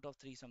 or root of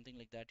 3, something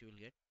like that you will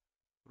get.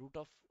 Root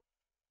of,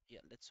 yeah,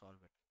 let's solve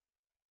it.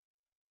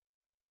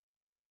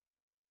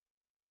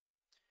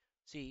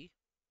 See,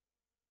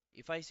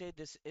 if I say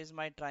this is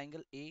my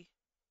triangle A,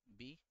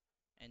 B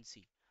and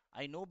C,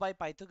 I know by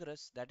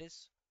Pythagoras that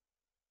is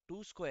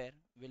 2 square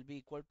will be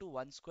equal to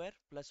 1 square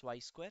plus y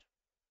square.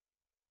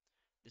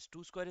 This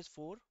 2 square is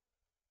 4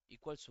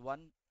 equals 1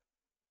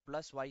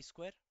 plus y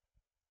square.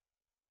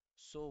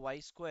 So y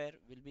square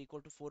will be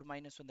equal to 4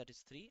 minus 1, that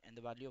is 3, and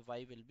the value of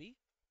y will be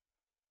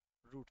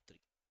root 3,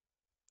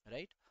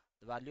 right?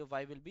 The value of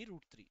y will be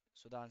root 3.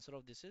 So the answer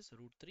of this is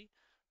root 3.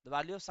 The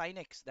value of sin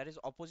x, that is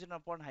opposite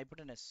upon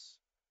hypotenuse.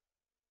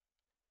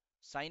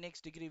 Sin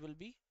x degree will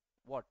be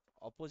what?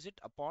 Opposite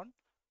upon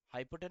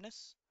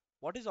hypotenuse.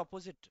 What is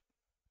opposite?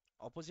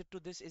 Opposite to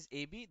this is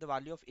AB. The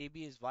value of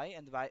AB is y,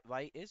 and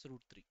y is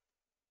root 3.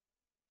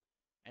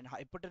 And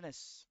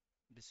hypotenuse,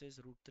 this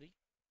is root 3.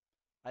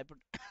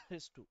 Hypotenuse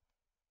is 2.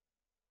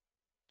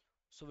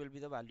 So will be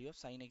the value of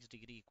sin x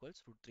degree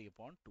equals root 3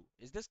 upon 2.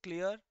 Is this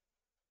clear?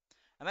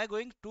 Am I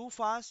going too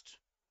fast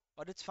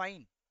or it's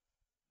fine?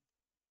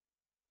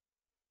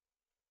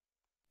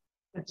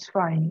 It's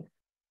fine.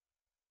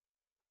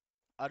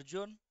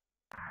 Arjun,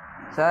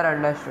 Sir,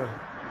 understood.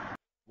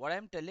 what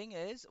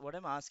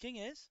I'm asking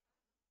is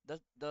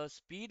the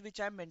speed which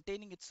I'm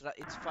maintaining, it's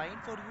fine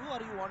for you, or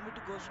you want me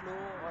to go slow,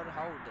 or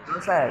how it No,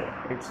 is?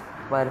 sir. It's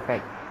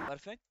perfect.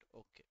 Perfect?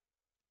 Okay.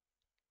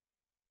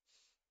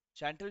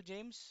 Chantal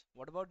James,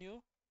 what about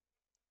you?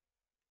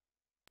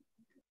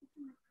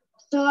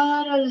 Sir,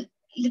 a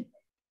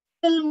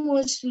little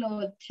more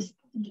slow. Okay,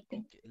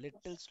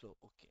 little slow.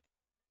 Okay,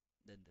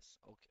 then this.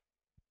 Okay,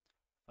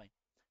 fine.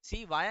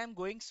 See why I'm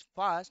going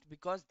fast,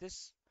 because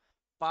this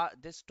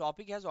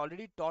topic has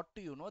already taught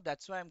to you, no?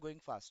 That's why I'm going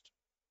fast.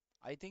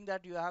 I think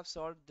that you have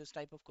solved this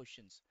type of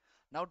questions.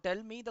 Now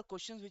tell me the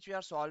questions which we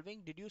are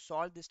solving. Did you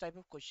solve this type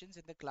of questions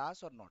in the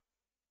class or not?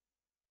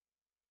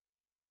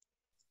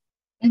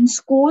 In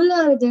school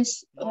or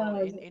this,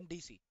 No, in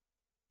DC.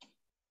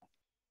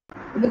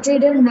 which I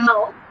did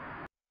now?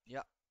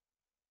 Yeah,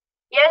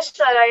 Yes,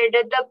 sir, I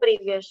did the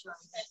previous one.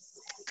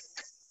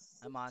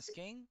 I'm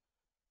asking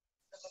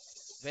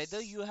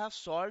Whether you have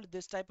solved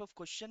this type of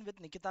question with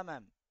Nikita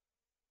ma'am.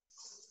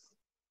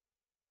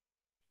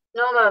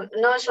 No, ma'am.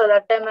 No, sir.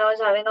 That time I was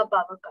having a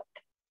power cut,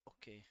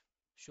 Okay.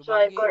 so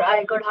I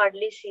Shubhangi, could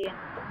hardly see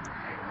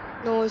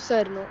anything. No,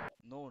 sir, no.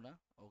 no, na?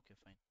 Okay,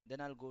 fine.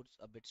 Then I'll go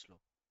a bit slow.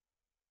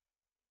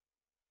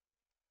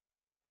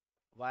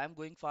 Why I'm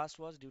going fast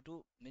was due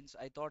to means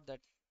I thought that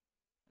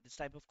this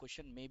type of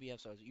question maybe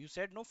have solved. You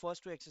said no,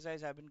 first two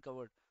exercise have been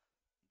covered.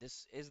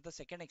 This is the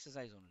second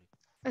exercise only.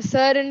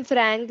 Sir, in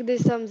Frank,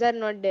 these sums are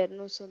not there.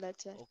 No, so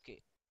that's why.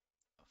 Okay,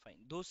 fine.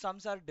 Those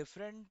sums are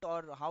different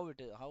or how it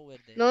is? How were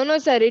they? No, no,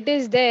 sir, it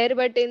is there,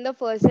 but in the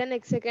first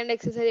and second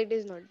exercise, it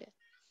is not there.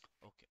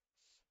 Okay,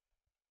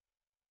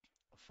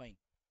 fine.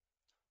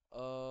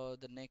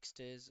 The next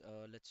is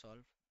let's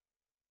solve.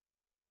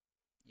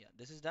 Yeah,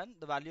 this is done.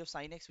 The value of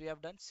sin x we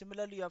have done.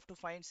 Similarly, you have to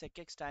find sec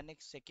x tan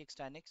x,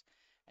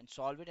 and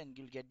solve it, and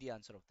you'll get the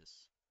answer of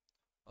this.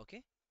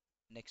 Okay.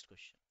 Next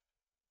question.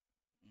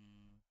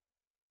 Mm,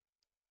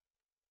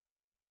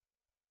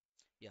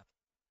 yeah,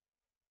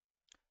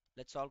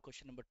 let's solve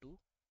question number 2.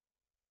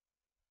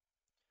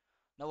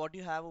 Now, what do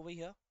you have over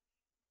here?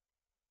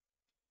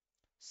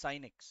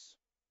 Sin x.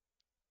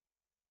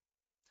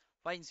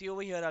 Fine. See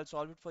over here. I'll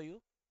solve it for you.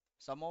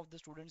 Some of the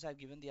students have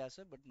given the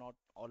answer, but not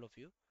all of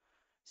you.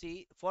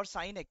 See, for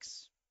sin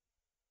x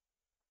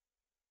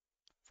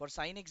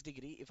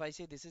degree, if I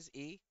say this is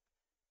A,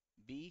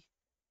 B,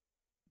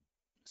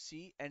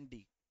 C, and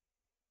D,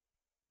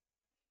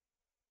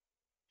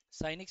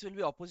 sin x will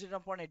be opposite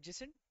upon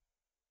adjacent,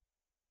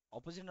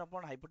 opposite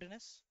upon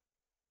hypotenuse.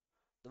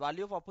 The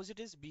value of opposite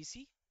is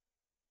BC,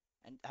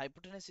 and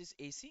hypotenuse is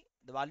AC.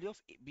 The value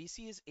of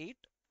BC is 8,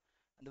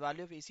 and the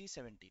value of AC is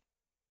 17.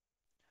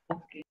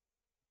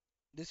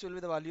 This will be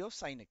the value of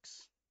sin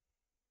x.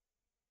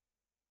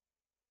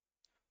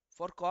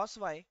 For cos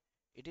y,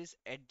 it is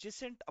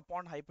adjacent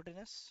upon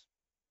hypotenuse.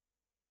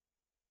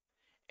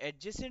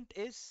 Adjacent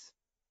is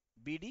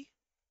BD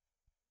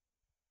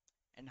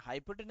and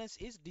hypotenuse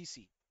is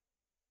DC.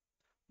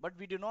 But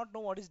we do not know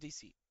what is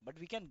DC. But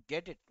we can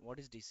get it what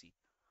is DC.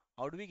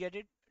 How do we get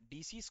it?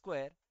 DC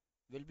square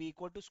will be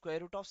equal to square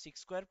root of 6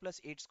 square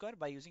plus 8 square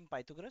by using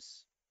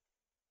Pythagoras.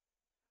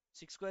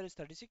 6 square is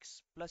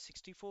 36 plus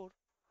 64.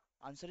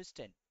 Answer is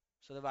 10.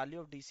 So the value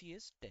of DC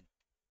is 10.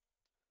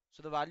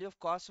 So the value of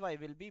cos y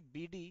will be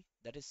BD,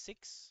 that is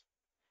 6,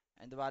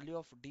 and the value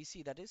of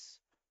DC, that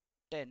is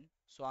 10.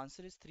 So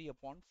answer is 3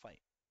 upon 5.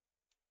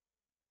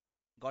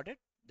 Got it?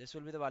 This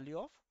will be the value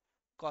of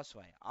cos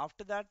y.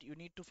 After that, you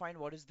need to find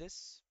what is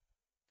this?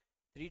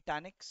 3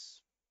 tan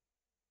x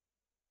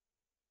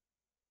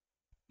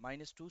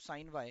minus 2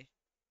 sin y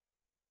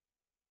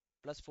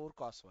plus 4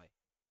 cos y.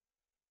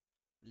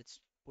 Let's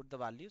put the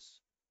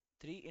values.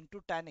 3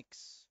 into tan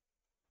x.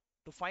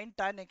 To find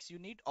tan x, you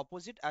need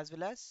opposite as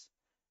well as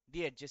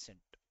the adjacent,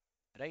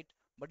 right?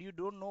 But you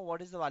don't know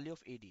what is the value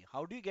of AD.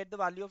 How do you get the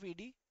value of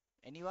AD?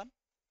 Anyone?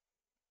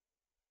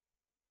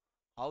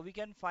 How we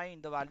can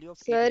find the value of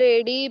Sir, AD?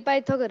 AD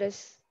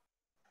Pythagoras.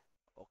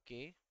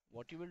 Okay,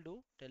 what you will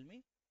do? Tell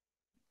me.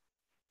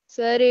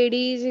 Sir, AD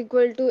is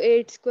equal to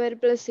 8 square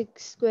plus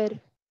 6 square.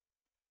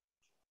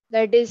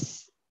 That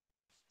is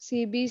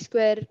CB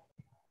square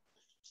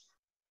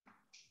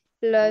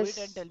Do it and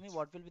plus tell me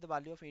what will be the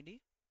value of AD.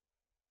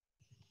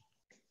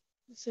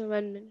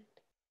 7.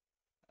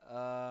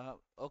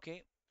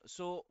 Okay,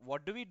 so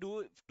what do we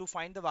do to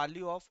find the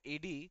value of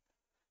AD?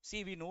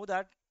 See, we know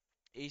that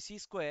AC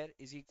square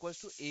is equals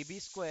to AB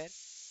square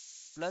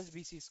plus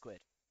BC square.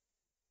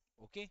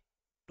 Okay,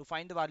 to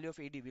find the value of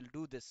AD, we'll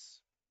do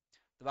this.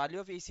 The value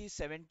of AC is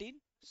 17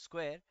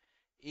 square.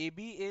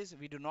 AB is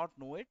we do not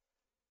know it,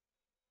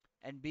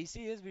 and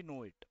BC is we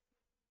know it.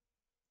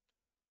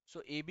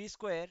 So AB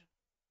square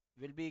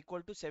will be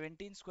equal to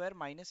 17 square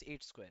minus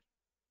 8 square.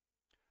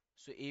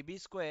 So AB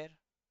square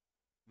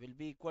will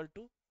be equal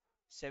to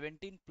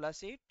 17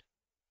 plus 8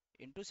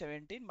 into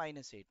 17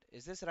 minus 8.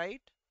 Is this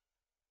right?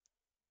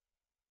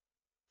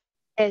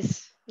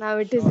 Yes, now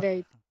it is Sure.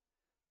 right.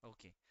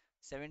 Okay.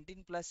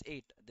 17 plus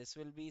 8. This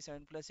will be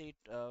 7 plus 8,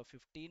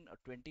 15 or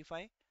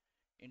 25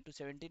 into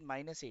 17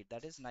 minus 8.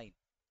 That is 9.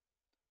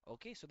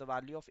 Okay. So the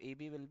value of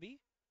AB will be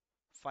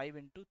 5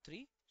 into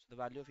 3. So the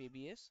value of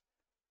AB is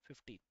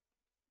 15.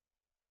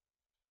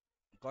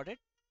 Got it?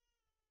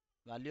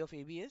 Value of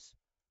AB is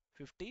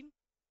 15.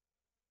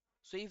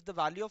 So if the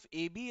value of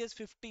AB is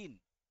 15,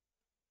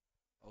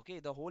 okay,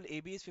 the whole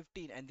AB is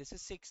 15 and this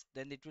is 6,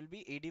 then it will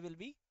be AD will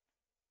be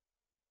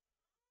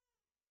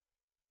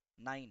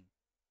 9.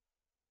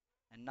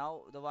 And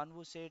now the one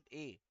who said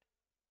A,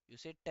 you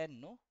said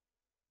 10, no?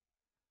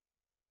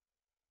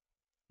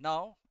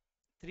 Now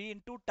 3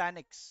 into tan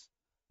x.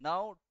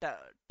 Now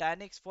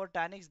tan x, for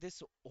tan x,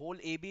 this whole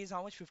AB is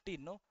how much?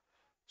 15, no?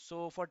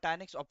 So for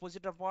tan x,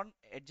 opposite upon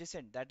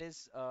adjacent, that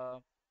is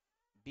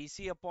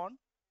BC upon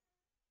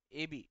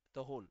AB,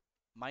 the whole,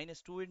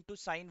 minus 2 into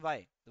sin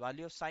y. The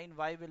value of sin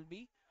y will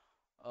be,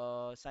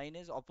 sin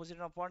is opposite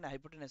upon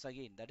hypotenuse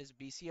again, that is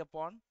BC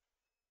upon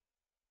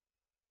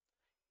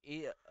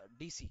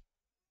DC,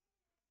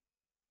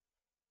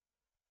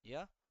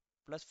 yeah,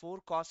 plus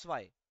 4 cos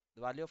y.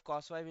 The value of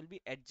cos phi will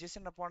be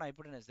adjacent upon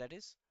hypotenuse, that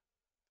is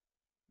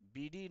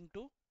BD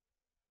into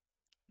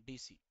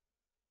DC.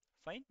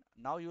 Fine.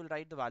 Now you will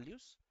write the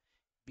values.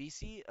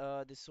 BC,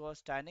 this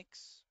was tan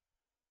x,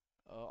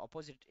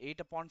 opposite 8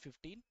 upon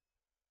 15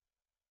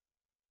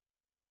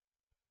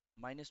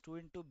 minus 2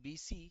 into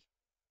BC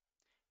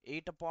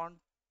 8 upon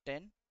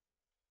 10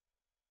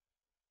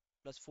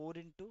 plus 4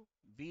 into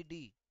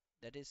BD,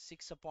 that is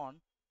 6 upon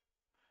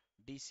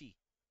DC,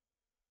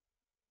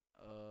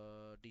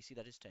 DC,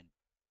 that is 10.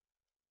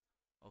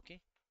 Okay,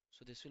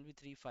 so this will be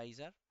 3 5s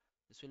are,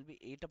 this will be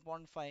 8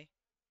 upon 5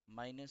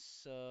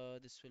 minus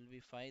this will be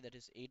 5, that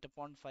is 8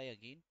 upon 5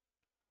 again,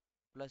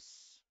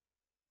 plus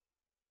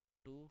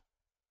 2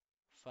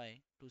 5,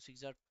 2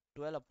 6 are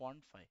 12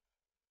 upon 5.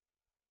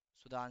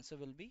 So the answer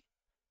will be,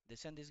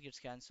 this and this gets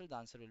cancelled, the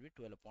answer will be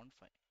 12 upon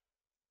 5.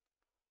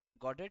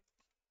 Got it?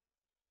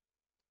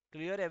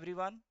 Clear,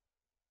 everyone?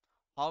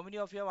 How many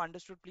of you have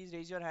understood? Please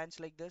raise your hands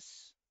like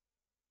this.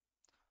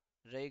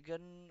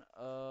 Reagan,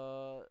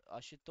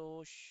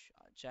 Ashutosh,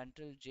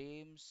 Chantal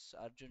James,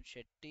 Arjun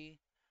Shetty,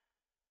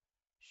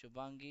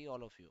 Shubhangi,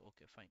 all of you.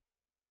 Okay, fine.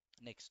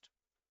 Next.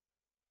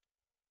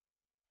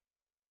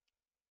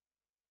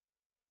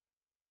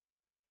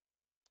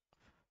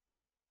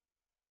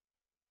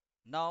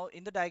 Now,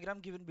 in the diagram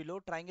given below,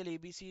 triangle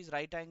ABC is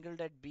right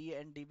angled at B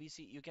and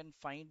DBC. You can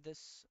find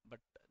this, but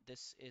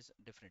this is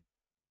different.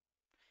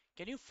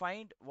 Can you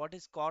find what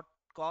is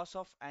cos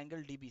of angle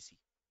DBC?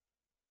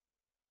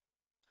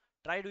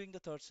 Try doing the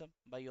third sum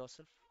by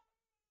yourself.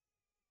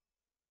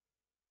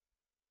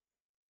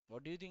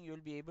 What do you think, you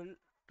will be able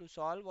to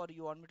solve, or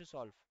you want me to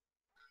solve?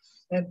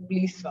 Sir,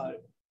 please solve.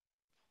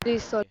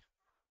 Please solve.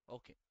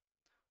 Okay, okay,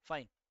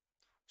 fine.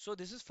 So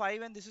this is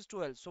 5 and this is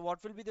 12. So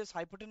what will be this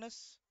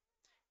hypotenuse?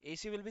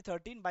 AC will be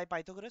 13 by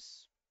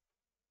Pythagoras.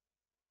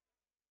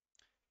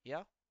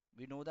 Yeah,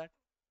 we know that.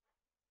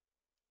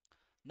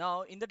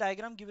 Now in the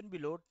diagram given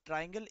below,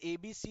 triangle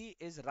ABC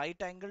is right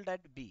angled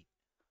at B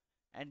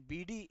and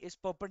BD is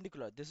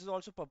perpendicular. This is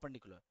also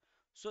perpendicular.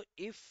 So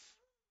if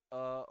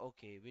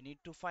okay, we need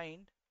to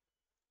find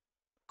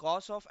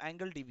cos of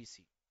angle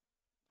DBC.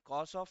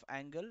 Cos of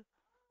angle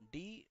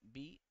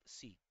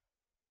DBC.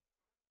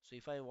 So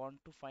if I want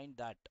to find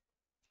that,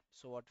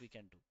 so what we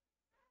can do?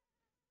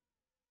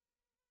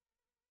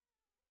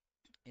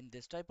 In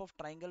this type of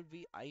triangle,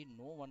 I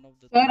know one of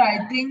the Sir, thing.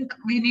 I think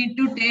we need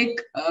to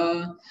take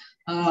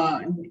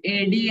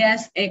AD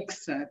as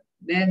X, sir.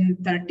 Then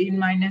 13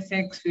 minus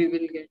X, we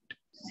will get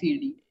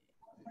CD.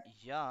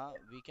 Yeah,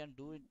 we can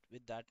do it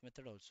with that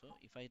method also.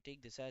 If I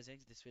take this as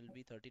x, this will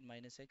be 13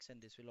 minus x,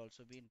 and this will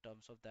also be in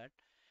terms of that.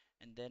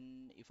 And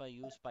then if I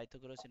use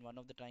Pythagoras in one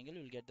of the triangle,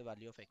 you will get the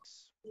value of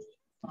x.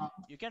 Uh,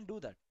 You can do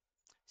that.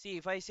 See,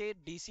 if I say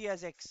DC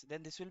as x,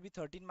 then this will be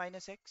 13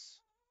 minus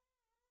x.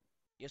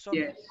 Yes or no?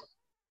 yes.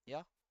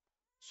 Yeah.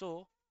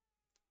 So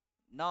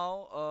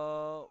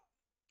now,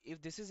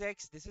 if this is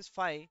x, this is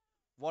phi,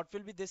 what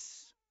will be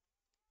this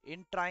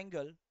in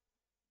triangle?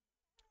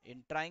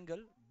 In triangle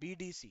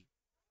BDC,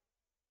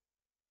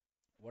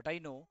 what I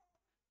know,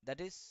 that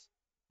is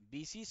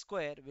BC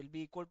square will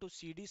be equal to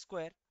CD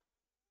square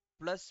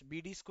plus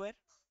BD square.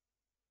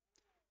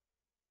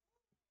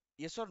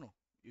 Yes or no?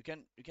 You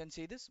can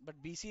say this,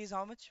 but BC is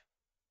how much?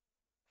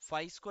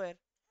 Phi square.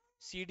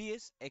 CD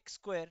is x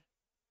square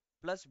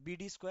plus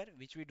BD square,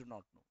 which we do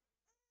not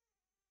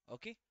know.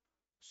 Okay.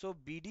 So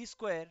BD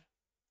square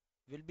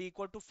will be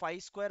equal to phi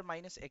square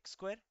minus x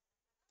square,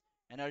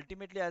 and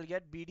ultimately I'll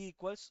get BD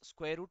equals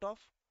square root of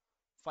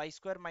phi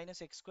square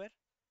minus x square.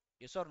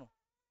 Yes or no?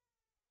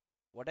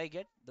 What I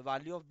get? The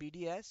value of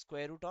BD as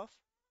square root of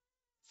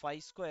phi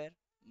square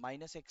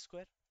minus x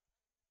square.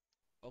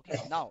 Okay.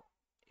 Now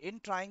in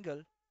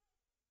triangle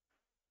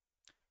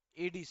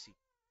ADC,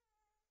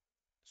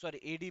 sorry,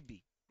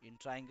 ADB, in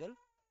triangle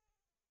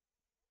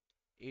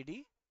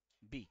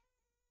ADB.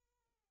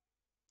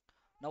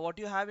 Now what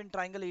you have in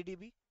triangle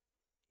ADB?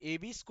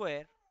 AB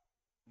square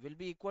will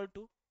be equal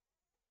to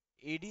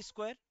AD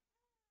square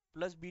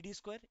plus BD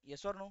square.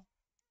 Yes or no?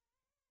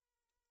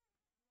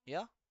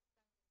 Yeah.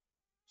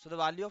 So the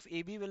value of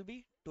AB will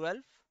be 12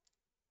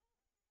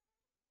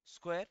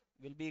 square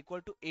will be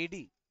equal to AD,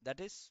 that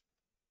is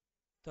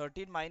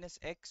 13 minus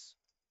x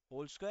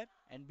whole square,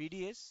 and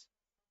BD is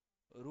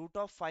root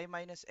of 5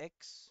 minus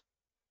x,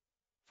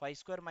 5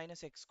 square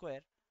minus x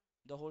square,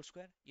 the whole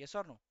square. Yes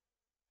or no?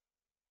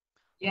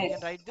 We can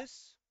Yes. write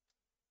this.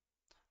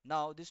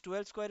 Now this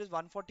 12 square is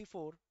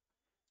 144.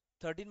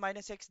 13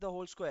 minus x the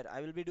whole square.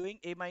 I will be doing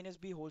a minus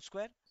b whole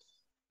square.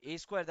 A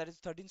square, that is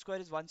 13 square,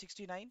 is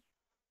 169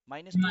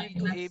 minus 2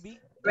 into Minus ab,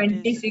 that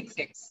is,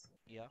 26x.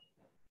 yeah,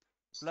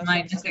 plus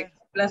x Minus square X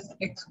plus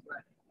X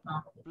square.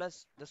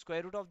 plus the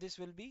square root of this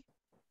will be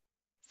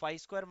 5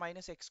 square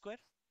minus x square,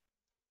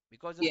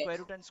 because the Yes. square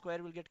root and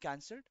square will get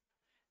cancelled.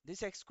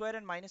 This x square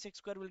and minus x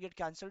square will get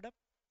cancelled up.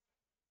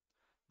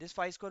 This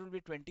 5 square will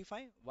be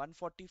 25.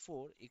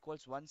 144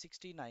 equals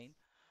 169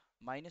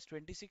 minus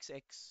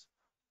 26x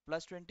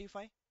plus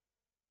 25.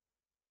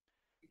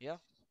 Yeah.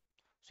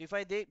 So if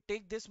I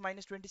take this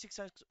minus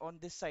 26x on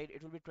this side,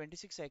 it will be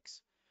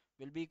 26x,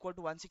 will be equal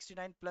to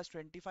 169 plus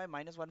 25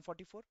 minus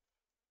 144,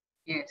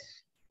 Yes.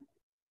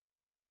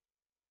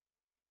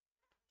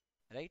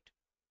 right?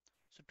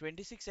 So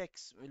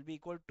 26x will be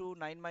equal to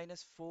 9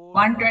 minus 4.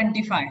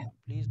 125.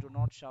 Please do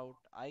not shout.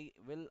 I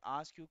will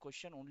ask you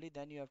question only,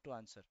 then you have to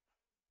answer.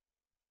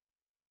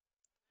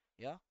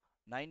 Yeah,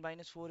 9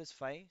 minus 4 is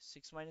 5,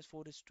 6 minus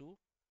 4 is 2,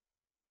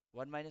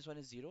 1 minus 1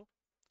 is 0,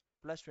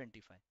 plus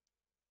 25.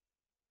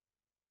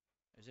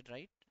 Is it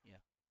right? Yeah.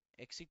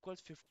 X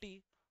equals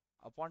 50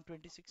 upon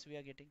 26 we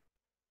are getting.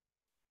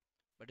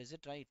 But is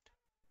it right?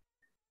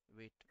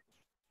 Wait.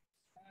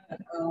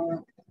 Uh,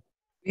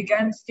 we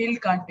can still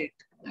cut it.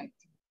 Like,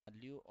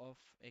 Value of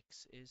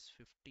x is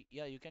 50.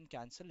 Yeah, you can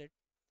cancel it.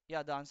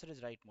 Yeah, the answer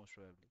is right most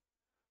probably.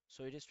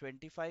 So it is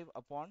 25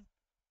 upon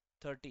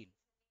 13,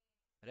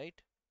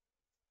 right?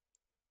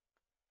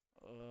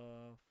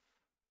 Uh,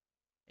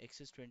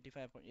 X is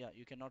 25 upon, yeah,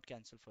 you cannot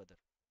cancel further.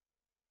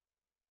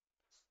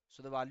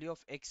 So the value of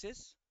x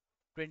is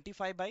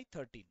 25 by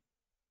 13.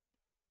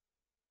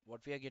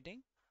 What we are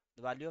getting?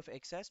 The value of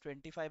x as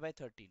 25 by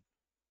 13.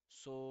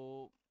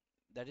 So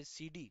that is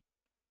CD.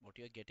 What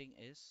you are getting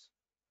is,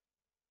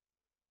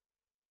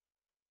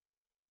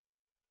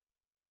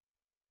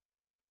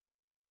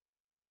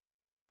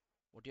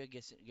 what you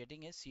are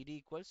getting is CD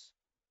equals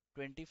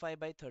 25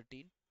 by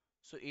 13.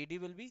 So AD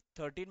will be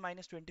 13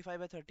 minus 25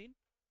 by 13.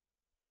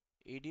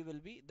 AD will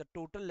be the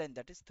total length,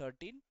 that is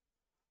 13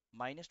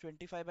 minus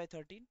 25 by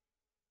 13,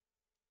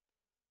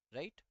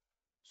 right?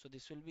 So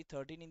this will be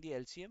 13 in the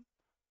LCM.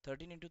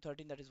 13 into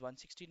 13, that is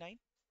 169,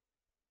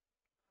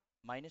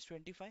 minus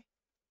 25.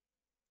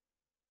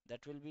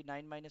 That will be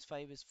 9 minus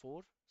 5 is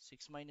 4.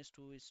 6 minus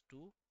 2 is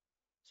 2.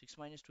 6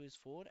 minus 2 is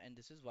 4. And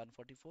this is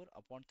 144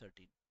 upon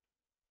 13.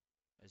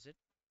 Is it?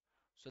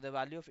 So the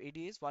value of AD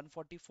is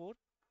 144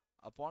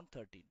 upon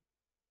 13.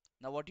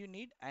 Now what you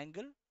need?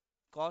 Angle,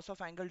 cos of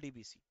angle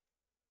DBC.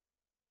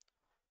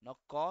 Now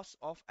cos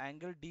of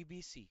angle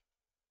DBC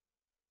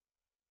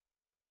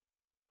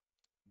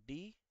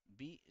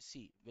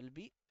will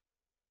be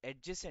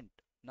adjacent.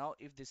 Now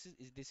if this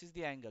is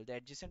the angle, the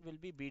adjacent will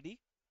be BD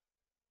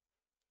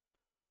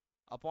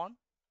upon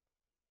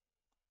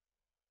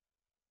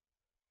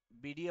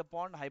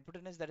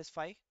hypotenuse, that is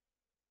 5.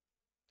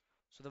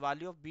 So the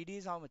value of BD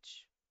is how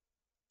much?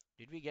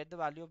 Did we get the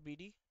value of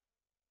BD?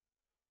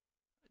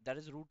 That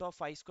is root of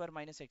 5 square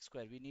minus x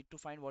square. We need to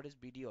find what is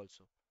BD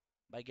also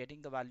by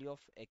getting the value of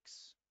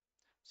x.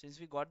 Since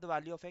we got the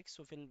value of x,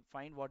 so we'll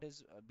find what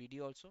is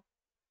BD also.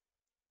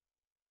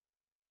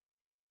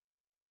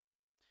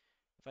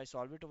 If I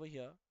solve it over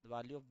here, the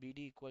value of BD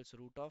equals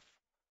root of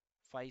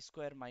 5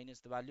 square minus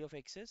the value of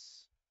x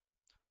is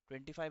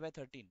 25 by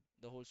 13,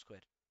 the whole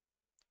square.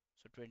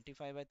 So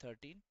 25 by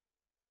 13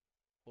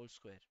 whole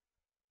square.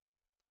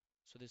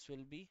 So this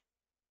will be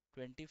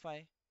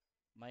 25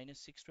 minus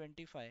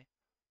 625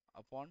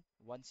 upon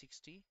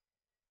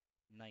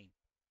 169.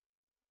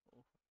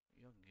 Oh,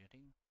 you're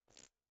getting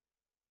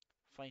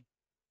fine.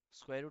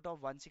 Square root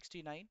of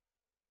 169,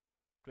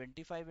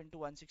 25 into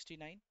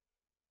 169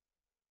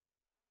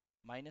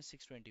 minus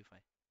 625.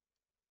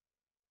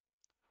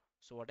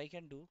 So what I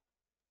can do,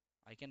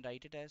 I can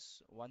write it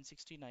as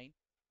 169.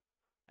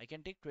 I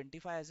can take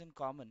 25 as in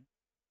common.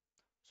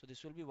 So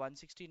this will be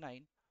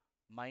 169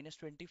 minus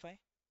 25.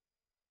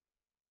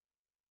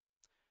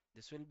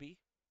 This will be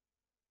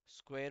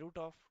square root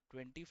of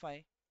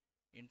 25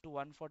 into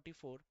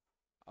 144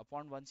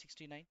 upon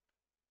 169.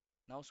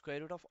 Now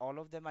square root of all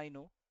of them I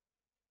know.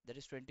 That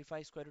is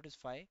 25 square root is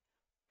 5.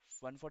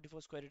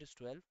 144 square root is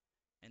 12.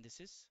 And this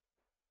is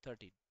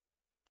 13.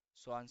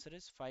 So answer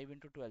is 5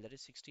 into 12. That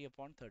is 60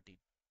 upon 13.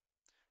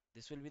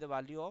 This will be the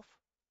value of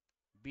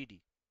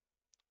BD.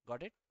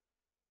 Got it?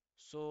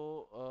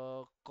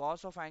 So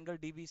cos of angle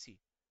DBC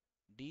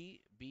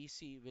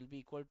will be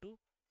equal to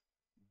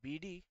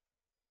BD,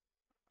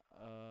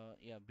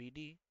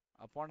 BD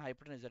upon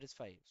hypotenuse, that is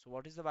 5. So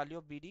what is the value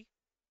of BD?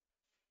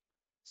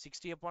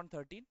 60 upon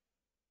 13.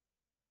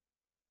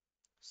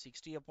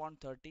 60 upon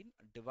 13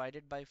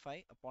 divided by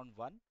 5 upon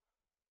 1.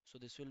 So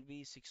this will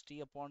be 60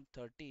 upon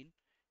 13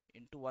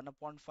 into 1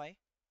 upon 5.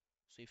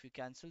 So if you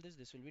cancel this,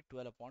 this will be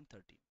 12 upon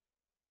 13.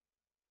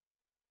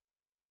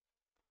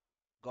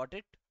 Got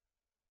it?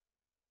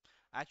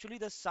 Actually,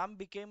 the sum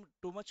became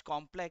too much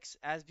complex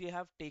as we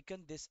have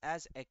taken this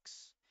as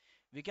x.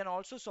 We can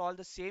also solve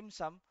the same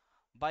sum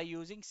by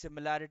using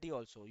similarity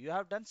also. You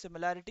have done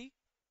similarity?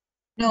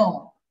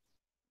 no.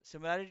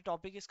 Similarity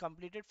topic is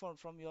completed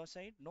from your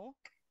side? No?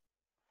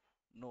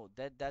 No,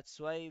 that's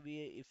why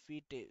if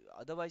we take,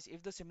 otherwise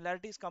if the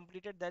similarity is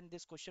completed, then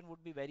this question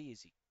would be very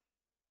easy.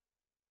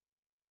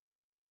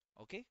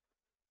 Okay?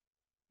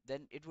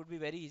 Then it would be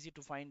very easy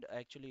to find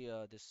actually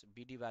this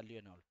BD value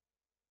and all.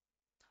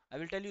 I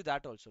will tell you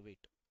that also,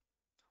 wait.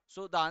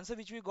 So the answer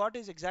which we got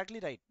is exactly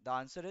right. The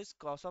answer is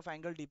cos of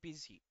angle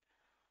DPC.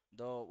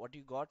 The what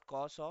you got,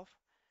 cos of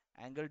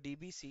angle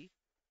DBC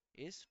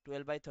is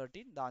 12 by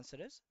 13. The answer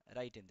is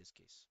right in this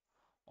case.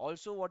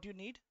 Also what you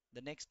need,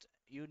 the next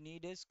you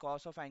need is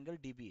cos of angle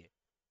DBA.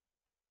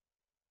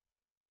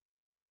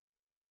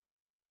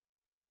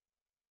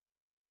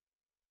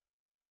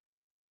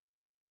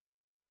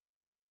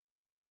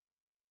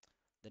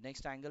 The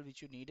next angle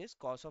which you need is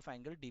cos of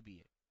angle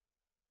DBA.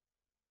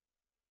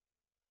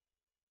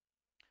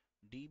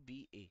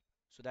 DBA.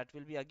 So that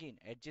will be again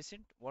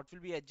adjacent. What will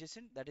be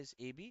adjacent? That is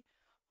AB.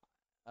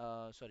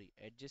 Sorry,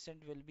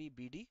 adjacent will be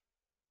BD.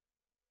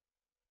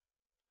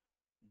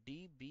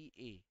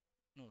 DBA.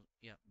 No,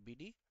 yeah,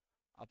 BD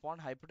upon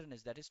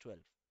hypotenuse, that is 12.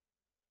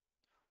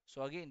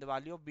 So again, the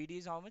value of BD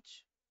is how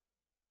much?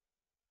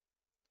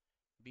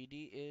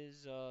 BD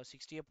is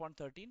 60 upon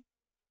 13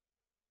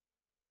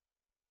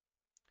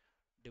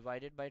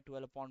 divided by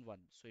 12 upon 1.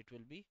 So it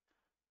will be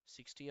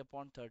 60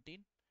 upon 13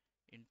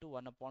 into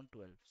 1 upon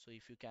 12. So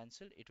if you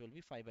cancel, it will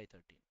be 5 by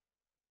 13.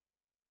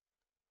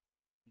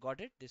 Got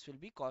it? This will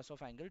be cos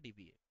of angle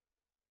DBA.